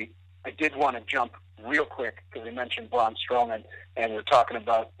 Actually, I did want to jump real quick because we mentioned Braun Strowman, and we're talking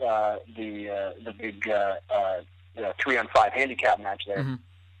about the big 3-on-5 handicap match there.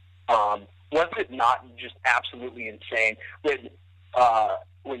 Mm-hmm. Was it not just absolutely insane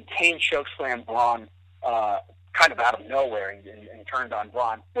when Kane chokeslammed Braun kind of out of nowhere and turned on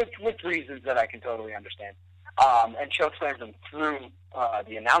Braun, with reasons that I can totally understand, and chokeslammed him through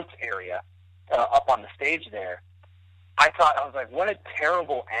the announce area up on the stage there. I was like, what a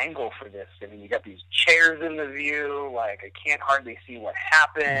terrible angle for this. I mean, you got these chairs in the view, like I can't hardly see what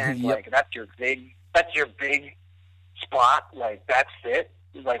happened. Yep. Like that's your big spot. Like that's it.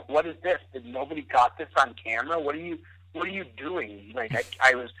 Like, what is this? Did nobody got this on camera? What are you doing? Like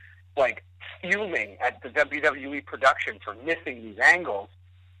I was like fuming at the WWE production for missing these angles.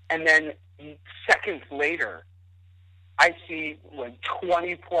 And then seconds later, I see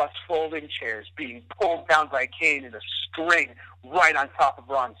 20-plus folding chairs being pulled down by Kane in a string right on top of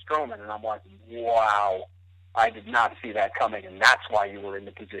Braun Strowman. And I'm like, wow, I did not see that coming. And that's why you were in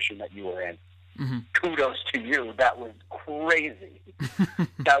the position that you were in. Mm-hmm. Kudos to you. That was crazy.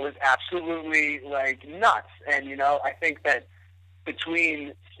 That was absolutely, like, nuts. And, you know, I think that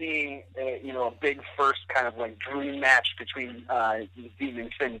between seeing, a big first kind of, like, dream match between Demon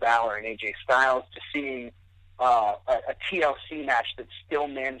Finn Balor and AJ Styles to seeing a TLC match that still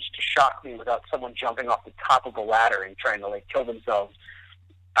managed to shock me without someone jumping off the top of a ladder and trying to, like, kill themselves,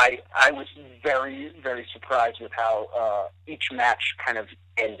 I was very, very surprised with how each match kind of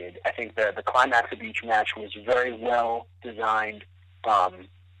ended. I think the climax of each match was very well designed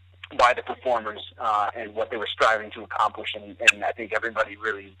by the performers and what they were striving to accomplish, and I think everybody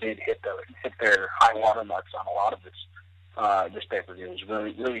really did hit their high water marks on a lot of this. this pay-per-view. It was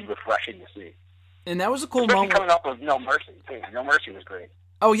really, really refreshing to see. And that was a cool Especially moment. coming up with No Mercy, too. No Mercy was great.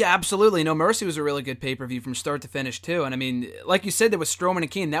 Oh, yeah, absolutely. No Mercy was a really good pay-per-view from start to finish, too. And, I mean, like you said, there was Strowman and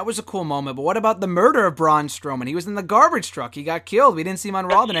Kane. That was a cool moment. But what about the murder of Braun Strowman? He was in the garbage truck. He got killed. We didn't see him on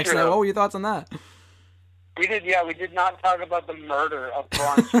Raw the next night. What were your thoughts on that? We did not talk about the murder of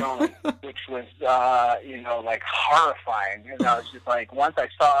Braun Strowman, which was, horrifying. It's just like, once I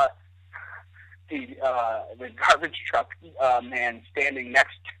saw the garbage truck man standing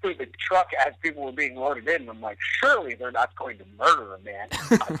next to the truck as people were being loaded in, I'm like, surely they're not going to murder a man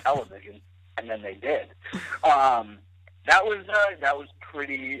on television, and then they did. That was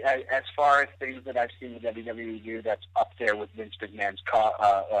pretty, as far as things that I've seen the WWE do, that's up there with Vince McMahon's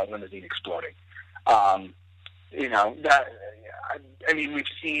limousine exploding. We've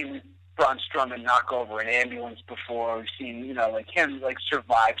seen Braun Strowman knock over an ambulance before. We've seen, him,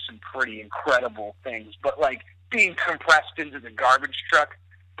 survive some pretty incredible things. But, being compressed into the garbage truck,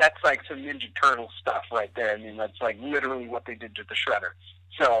 that's, some Ninja Turtle stuff right there. I mean, that's, literally what they did to the Shredder.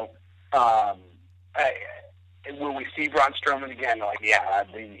 So, will we see Braun Strowman again?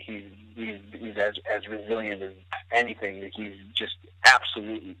 He's as resilient as anything. He's just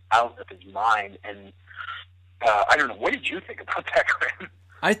absolutely out of his mind. And I don't know. What did you think about that, Graham?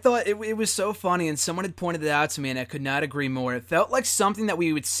 I thought it was so funny, and someone had pointed it out to me, and I could not agree more. It felt like something that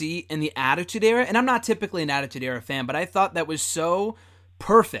we would see in the Attitude Era, and I'm not typically an Attitude Era fan, but I thought that was so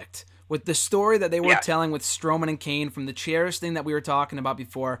perfect with the story that they were telling with Strowman and Kane, from the chairs thing that we were talking about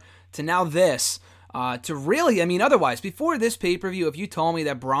before to now this. To really, otherwise, before this pay-per-view, if you told me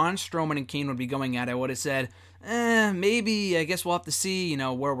that Braun Strowman and Kane would be going at it, I would have said, maybe, I guess we'll have to see,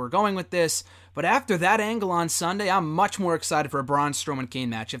 where we're going with this. But after that angle on Sunday, I'm much more excited for a Braun Strowman-Kane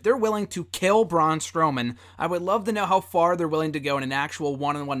match. If they're willing to kill Braun Strowman, I would love to know how far they're willing to go in an actual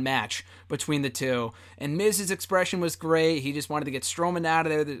one-on-one match between the two. And Miz's expression was great. He just wanted to get Strowman out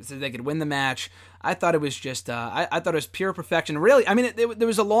of there so they could win the match. I thought it was just, I thought it was pure perfection. Really, there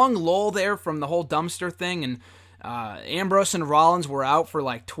was a long lull there from the whole dumpster thing, and Ambrose and Rollins were out for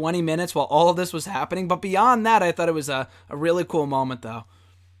 20 minutes while all of this was happening. But beyond that, I thought it was a really cool moment, though.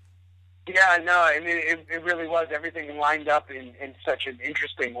 Yeah, no, it really was. Everything lined up in such an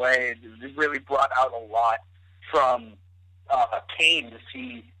interesting way. It really brought out a lot from Kane to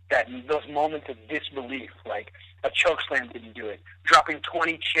see that those moments of disbelief, like a chokeslam didn't do it, dropping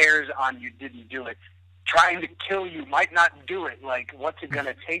 20 chairs on you didn't do it, trying to kill you might not do it. What's it going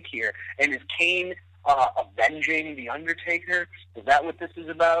to take here? And is Kane avenging The Undertaker? Is that what this is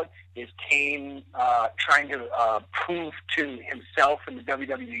about? Is Kane trying to prove to himself in the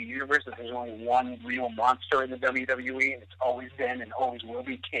WWE Universe that there's only one real monster in the WWE, and it's always been and always will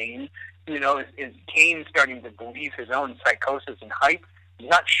be Kane? Is Kane starting to believe his own psychosis and hype? I'm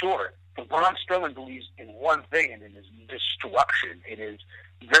not sure. But Braun Strowman believes in one thing, and it is destruction. It is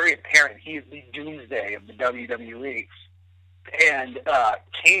very apparent. He is the doomsday of the WWE. And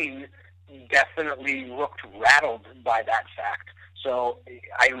Kane definitely looked rattled by that fact. So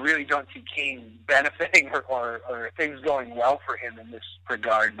I really don't see Kane benefiting or things going well for him in this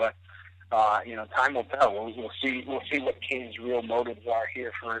regard. But time will tell. We'll see what Kane's real motives are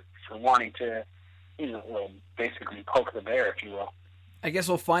here for wanting to, basically poke the bear, if you will. I guess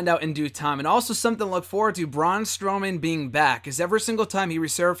we'll find out in due time. And also something to look forward to, Braun Strowman being back. Because every single time he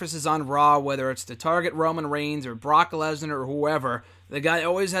resurfaces on Raw, whether it's to target Roman Reigns or Brock Lesnar or whoever, the guy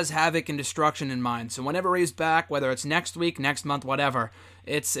always has havoc and destruction in mind. So whenever he's back, whether it's next week, next month, whatever,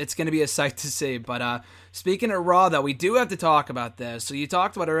 it's going to be a sight to see. But speaking of Raw, though, we do have to talk about this. So you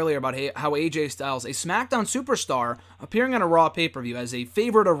talked about earlier about how AJ Styles, a SmackDown superstar, appearing on a Raw pay-per-view as a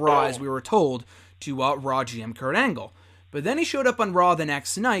favorite of Raw, as we were told, to Raw GM Kurt Angle. But then he showed up on Raw the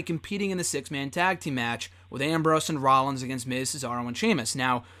next night competing in the six-man tag team match with Ambrose and Rollins against Miz, Cesaro, and Sheamus.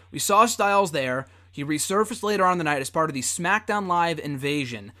 Now, we saw Styles there. He resurfaced later on in the night as part of the SmackDown Live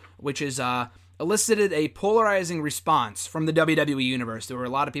Invasion, which has elicited a polarizing response from the WWE Universe. There were a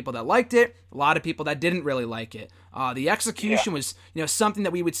lot of people that liked it, a lot of people that didn't really like it. The execution was something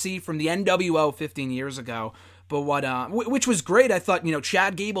that we would see from the NWO 15 years ago. But which was great. I thought,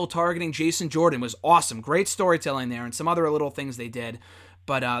 Chad Gable targeting Jason Jordan was awesome. Great storytelling there, and some other little things they did.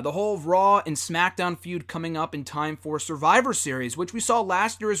 But the whole Raw and SmackDown feud coming up in time for Survivor Series, which we saw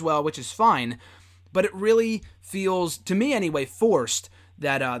last year as well, which is fine. But it really feels, to me anyway, forced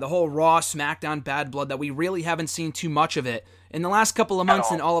that the whole Raw, SmackDown bad blood, that we really haven't seen too much of it in the last couple of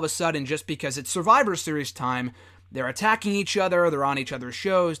months, and all of a sudden, just because it's Survivor Series time, they're attacking each other, they're on each other's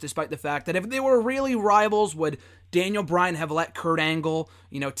shows, despite the fact that if they were really rivals, would Daniel Bryan have let Kurt Angle,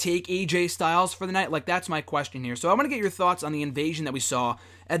 take AJ Styles for the night? Like, that's my question here. So I want to get your thoughts on the invasion that we saw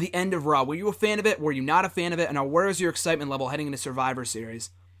at the end of Raw. Were you a fan of it? Were you not a fan of it? And where is your excitement level heading into Survivor Series?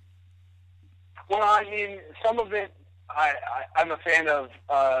 Well, I mean, some of it, I'm a fan of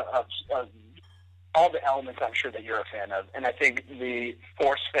all the elements I'm sure that you're a fan of. And I think the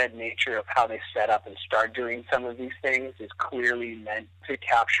force-fed nature of how they set up and start doing some of these things is clearly meant to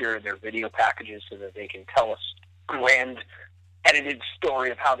capture their video packages so that they can tell us grand edited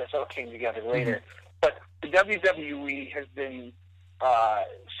story of how this all came together later. But the WWE has been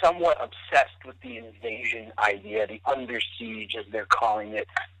somewhat obsessed with the invasion idea, the under siege as they're calling it.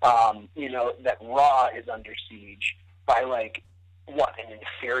 That Raw is under siege by an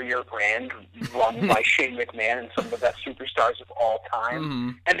inferior brand run by Shane McMahon and some of the best superstars of all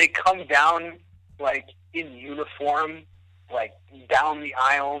time. And they come down in uniform, down the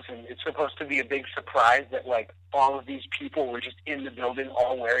aisles, and it's supposed to be a big surprise that all of these people were just in the building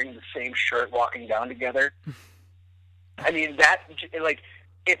all wearing the same shirt walking down together. I mean, that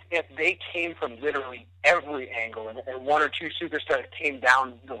if they came from literally every angle and one or two superstars came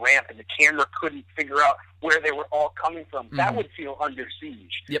down the ramp and the camera couldn't figure out where they were all coming from, that would feel under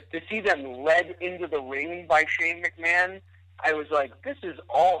siege. Yep. To see them led into the ring by Shane McMahon, I was like, this is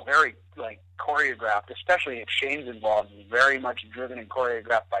all very choreographed, especially if Shane's involved. It's very much driven and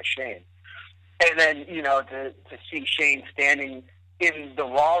choreographed by Shane. And then, to see Shane standing in the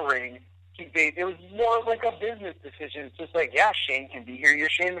Raw ring, it was more like a business decision. It's just Shane can be here. You're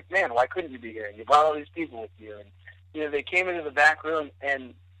Shane McMahon. Why couldn't you be here? You brought all these people with you. And, they came into the back room,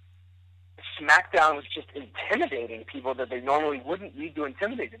 and SmackDown was just intimidating people that they normally wouldn't need to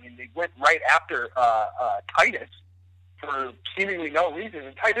intimidate. I mean, they went right after Titus for seemingly no reason.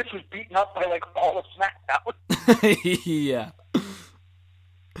 And Titus was beaten up by, all of SmackDown. Yeah.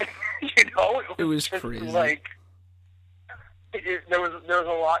 It was just crazy. There was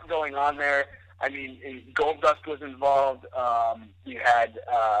a lot going on there. I mean, Goldust was involved. You had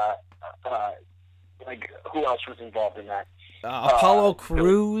who else was involved in that? Apollo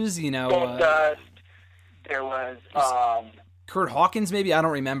Crews. Goldust. There was Kurt Hawkins. Maybe I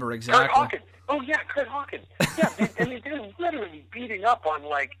don't remember exactly. Kurt Hawkins. Oh yeah, Kurt Hawkins. Yeah, they were literally beating up on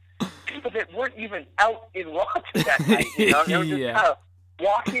people that weren't even out in Raw that night. They were just kind of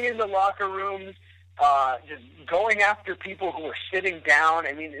walking in the locker rooms. Just going after people who are sitting down.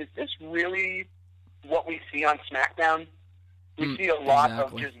 I mean, is this really what we see on SmackDown? We see a lot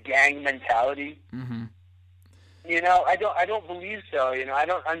of just gang mentality. Mm-hmm. I don't believe so. I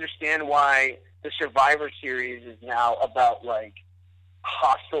don't understand why the Survivor Series is now about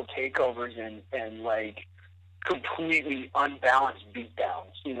hostile takeovers and completely unbalanced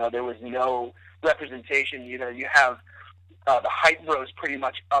beatdowns. There was no representation. You have the Hype Bros pretty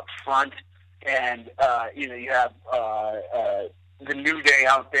much up front. And you have the New Day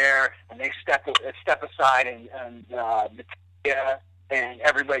out there, and they step aside, and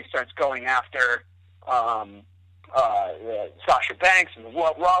everybody starts going after Sasha Banks and the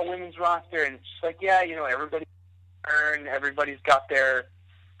Raw Women's roster, and it's just everybody's got their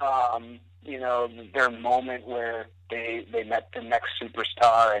their moment where they met the next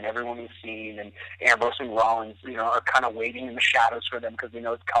superstar, and everyone was seen, and Ambrose and Rollins, are kind of waiting in the shadows for them because they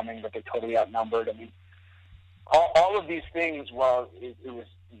know it's coming, but they're totally outnumbered. I mean, all of these things, while it was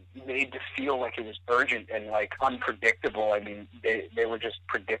made to feel like it was urgent and unpredictable, I mean, they were just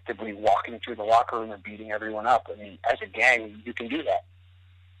predictably walking through the locker room and beating everyone up. I mean, as a gang, you can do that.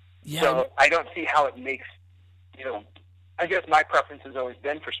 Yeah. So I don't see how it makes, I guess my preference has always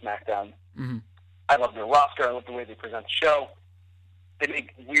been for SmackDown. Mm-hmm. I love their roster. I love the way they present the show. They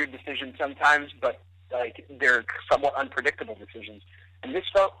make weird decisions sometimes, but they're somewhat unpredictable decisions. And this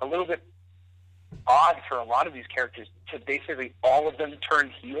felt a little bit odd for a lot of these characters to basically all of them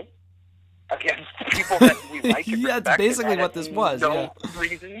turn heel against the people that we like. And yeah, that's basically what this was. No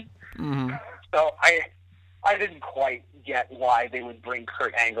reason. Mm-hmm. So I didn't quite get why they would bring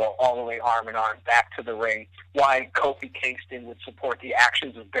Kurt Angle all the way arm in arm back to the ring, why Kofi Kingston would support the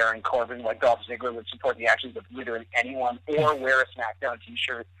actions of Baron Corbin, why Dolph Ziggler would support the actions of literally anyone, or wear a SmackDown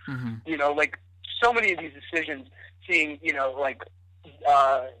t-shirt. Mm-hmm. So many of these decisions, seeing,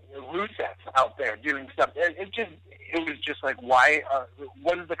 Rusev out there doing stuff, it was just why,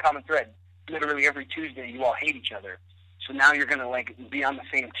 what is the common thread? Literally every Tuesday you all hate each other. So now you're going to be on the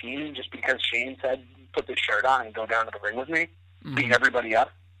same team just because Shane said, put this shirt on and go down to the ring with me, beat everybody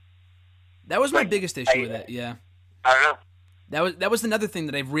up. That was my biggest issue with it. Yeah, I don't know. That was another thing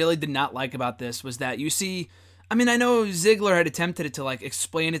that I really did not like about this was that you see I mean, I know Ziggler had attempted to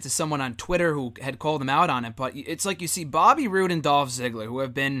explain it to someone on Twitter who had called him out on it, but it's like you see Bobby Roode and Dolph Ziggler, who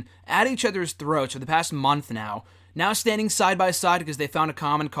have been at each other's throats for the past month now standing side by side because they found a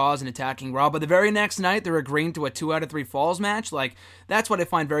common cause in attacking Raw, but the very next night they're agreeing to a 2 out of 3 falls match. That's what I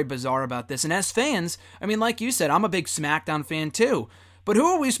find very bizarre about this. And as fans, I mean, like you said, I'm a big SmackDown fan too. But who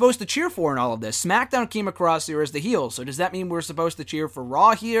are we supposed to cheer for in all of this? SmackDown came across here as the heel, so does that mean we're supposed to cheer for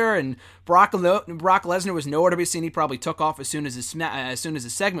Raw here? And Brock Lesnar was nowhere to be seen. He probably took off as soon as his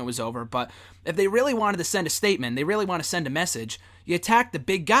segment was over. But if they really wanted to send a statement, they really want to send a message, you attack the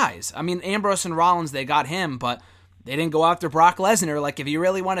big guys. I mean, Ambrose and Rollins, they got him, but they didn't go after Brock Lesnar. If you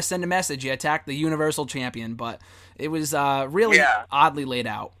really want to send a message, you attack the Universal Champion. But it was really oddly laid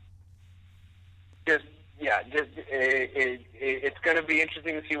out. It's going to be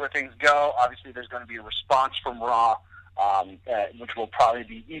interesting to see where things go. Obviously, there's going to be a response from Raw, which will probably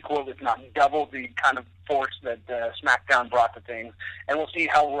be equal, if not double, the kind of force that SmackDown brought to things. And we'll see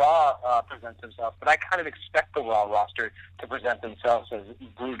how Raw presents themselves. But I kind of expect the Raw roster to present themselves as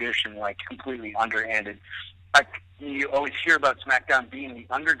brutish and completely underhanded. You always hear about SmackDown being the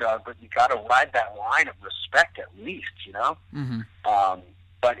underdog, but you got to ride that line of respect at least, you know. Mm-hmm.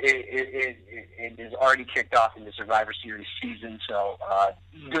 But it is already kicked off in the Survivor Series season, so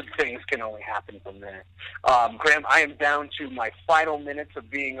good things can only happen from there. Graham, I am down to my final minutes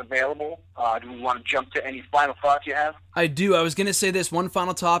of being available. Do we want to jump to any final thoughts you have? I do. I was going to say this one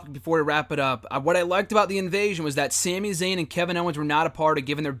final topic before we wrap it up. What I liked about the invasion was that Sami Zayn and Kevin Owens were not a part of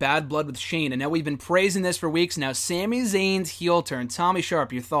giving their bad blood with Shane, and now we've been praising this for weeks now. Sami Zayn's heel turn. Tommy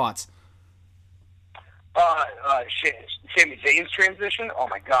Sharp, your thoughts? Sami Zayn's transition? Oh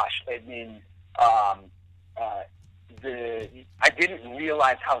my gosh! I mean, I didn't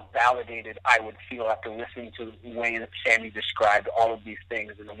realize how validated I would feel after listening to the way that Sami described all of these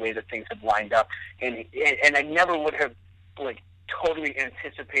things and the way that things had lined up, and I never would have totally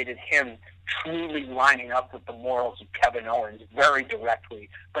anticipated him truly lining up with the morals of Kevin Owens very directly.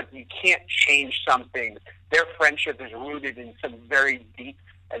 But you can't change some things. Their friendship is rooted in some very deep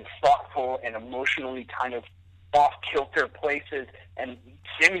and thoughtful and emotionally kind of off-kilter places, and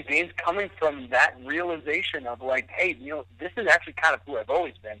Sami Zayn's coming from that realization of hey, this is actually kind of who I've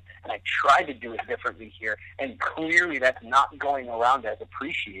always been, and I tried to do it differently here, and clearly that's not going around as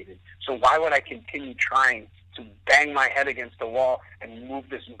appreciated. So why would I continue trying to bang my head against the wall and move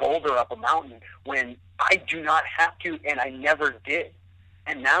this boulder up a mountain when I do not have to, and I never did?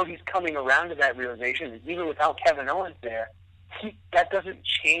 And now he's coming around to that realization that even without Kevin Owens there, that doesn't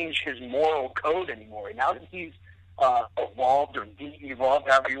change his moral code anymore. Now that he's evolved or de-evolved,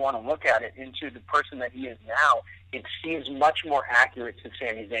 however you want to look at it, into the person that he is now, it seems much more accurate to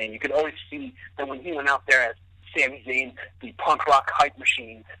Sami Zayn. You could always see that when he went out there as Sami Zayn, the punk rock hype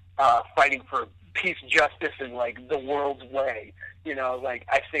machine, fighting for peace, justice, and the world's way.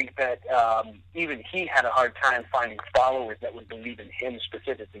 I think that even he had a hard time finding followers that would believe in him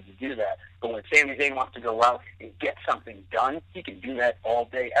specifically to do that. But when Sami Zayn wants to go out and get something done, he can do that all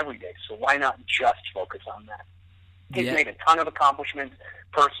day, every day. So why not just focus on that? He's made a ton of accomplishments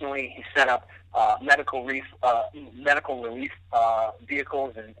personally. He set up medical relief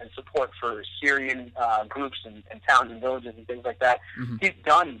vehicles and support for Syrian groups and towns and villages and things like that. Mm-hmm. He's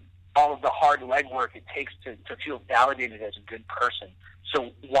done all of the hard legwork it takes to feel validated as a good person.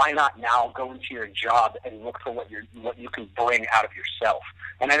 So why not now go into your job and look for what you can bring out of yourself?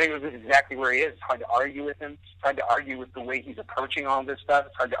 And I think this is exactly where he is. It's hard to argue with him. It's hard to argue with the way he's approaching all this stuff.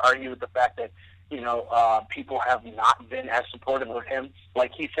 It's hard to argue with the fact that people have not been as supportive of him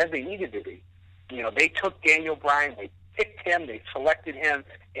like he said they needed to be. They took Daniel Bryan, they picked him, they selected him,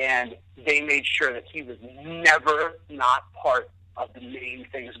 and they made sure that he was never not part of the main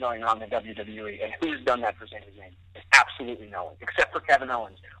things going on in the WWE. And who's done that for Sami Zayn? Absolutely no one, except for Kevin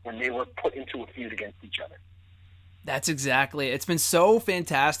Owens when they were put into a feud against each other. That's exactly it. It's been so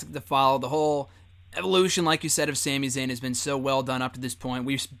fantastic to follow the whole evolution, like you said, of Sami Zayn has been so well done up to this point.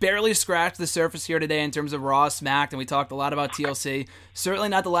 We've barely scratched the surface here today in terms of Raw, Smacked, and we talked a lot about TLC. Certainly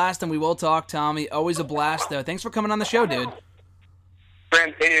not the last time we will talk, Tommy. Always a blast, though. Thanks for coming on the show, dude.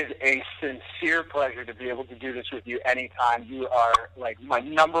 Brent, it is a sincere pleasure to be able to do this with you anytime. You are my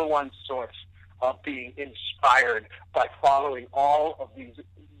number one source of being inspired by following all of these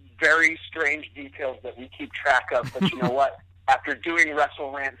very strange details that we keep track of. But you know what? After doing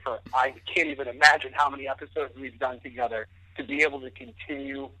WrestleRant for, I can't even imagine how many episodes we've done together, to be able to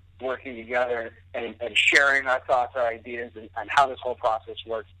continue working together and sharing our thoughts, our ideas, and how this whole process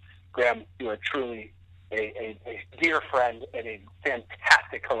works. Graham, you are truly a dear friend and a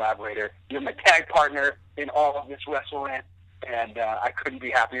fantastic collaborator. You're my tag partner in all of this WrestleRant. and I couldn't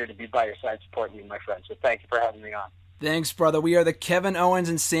be happier to be by your side supporting you, my friend. So thank you for having me on. Thanks, brother. We are the Kevin Owens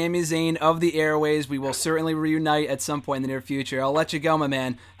and Sami Zayn of the airways. We will certainly reunite at some point in the near future. I'll let you go, my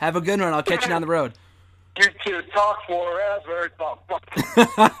man. Have a good one. I'll catch you down the road. You two talk forever.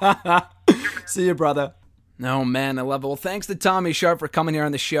 See you, brother. No, man, I love it. Well, thanks to Tommy Sharp for coming here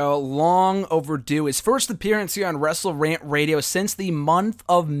on the show. Long overdue. His first appearance here on Wrestle Rant Radio since the month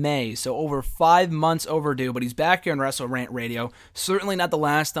of May. So over 5 months overdue, but he's back here on Wrestle Rant Radio. Certainly not the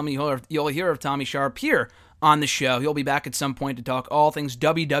last time you'll hear of Tommy Sharp here on the show. He'll be back at some point to talk all things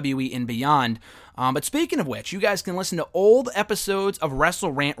WWE and beyond. But speaking of which, you guys can listen to old episodes of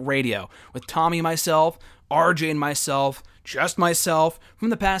Wrestle Rant Radio with Tommy, myself, RJ, and myself, just myself,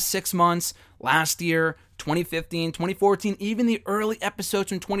 from the past 6 months, last year, 2015, 2014, even the early episodes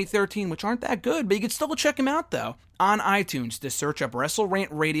from 2013, which aren't that good, but you can still check them out, though, on iTunes. Just search up Wrestle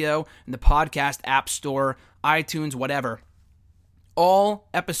Rant Radio in the podcast app store, iTunes, whatever. All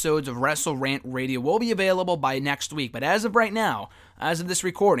episodes of Wrestle Rant Radio will be available by next week, but as of right now, as of this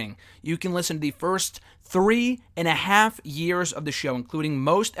recording, you can listen to the first 3.5 years of the show, including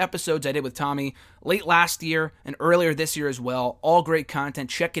most episodes I did with Tommy late last year and earlier this year as well. All great content.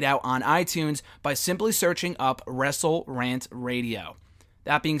 Check it out on iTunes by simply searching up Wrestle Rant Radio.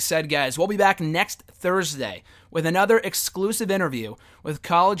 That being said, guys, we'll be back next Thursday with another exclusive interview with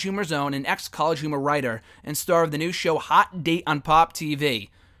College Humor's own and ex-College Humor writer and star of the new show Hot Date on Pop TV.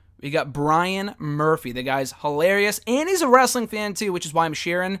 We got Brian Murphy. The guy's hilarious, and he's a wrestling fan too, which is why I'm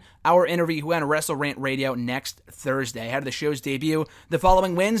sharing our interview on Wrestle Rant Radio next Thursday. Ahead of the show's debut the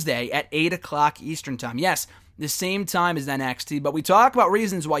following Wednesday at 8 o'clock Eastern Time. Yes, the same time as NXT, but we talk about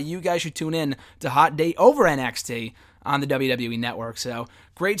reasons why you guys should tune in to Hot Date over NXT on the WWE Network. So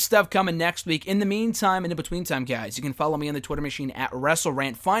great stuff coming next week. In the meantime and in between time, guys, you can follow me on the Twitter machine at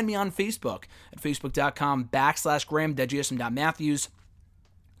WrestleRant. Find me on Facebook at facebook.com/Graham.GSM.Matthews.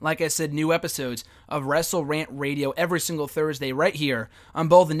 Like I said, new episodes of Wrestle Rant Radio every single Thursday right here on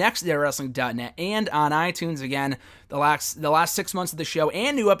both NextDayWrestling.net and on iTunes. Again, the last 6 months of the show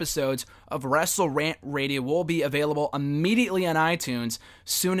and new episodes of Wrestle Rant Radio will be available immediately on iTunes,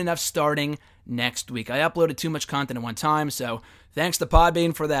 soon enough starting next week. I uploaded too much content at one time, so thanks to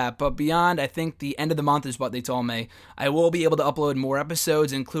Podbean for that. But beyond, I think the end of the month is what they told me, I will be able to upload more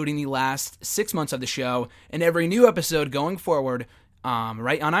episodes, including the last 6 months of the show, and every new episode going forward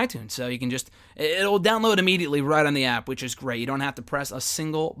right on iTunes. So you can it'll download immediately right on the app, which is great. You don't have to press a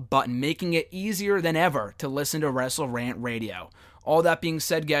single button, making it easier than ever to listen to Wrestle Rant Radio. All that being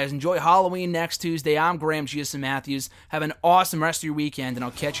said, guys, enjoy Halloween next Tuesday. I'm Graham GSM Matthews. Have an awesome rest of your weekend, and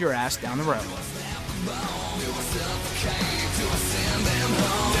I'll catch your ass down the road.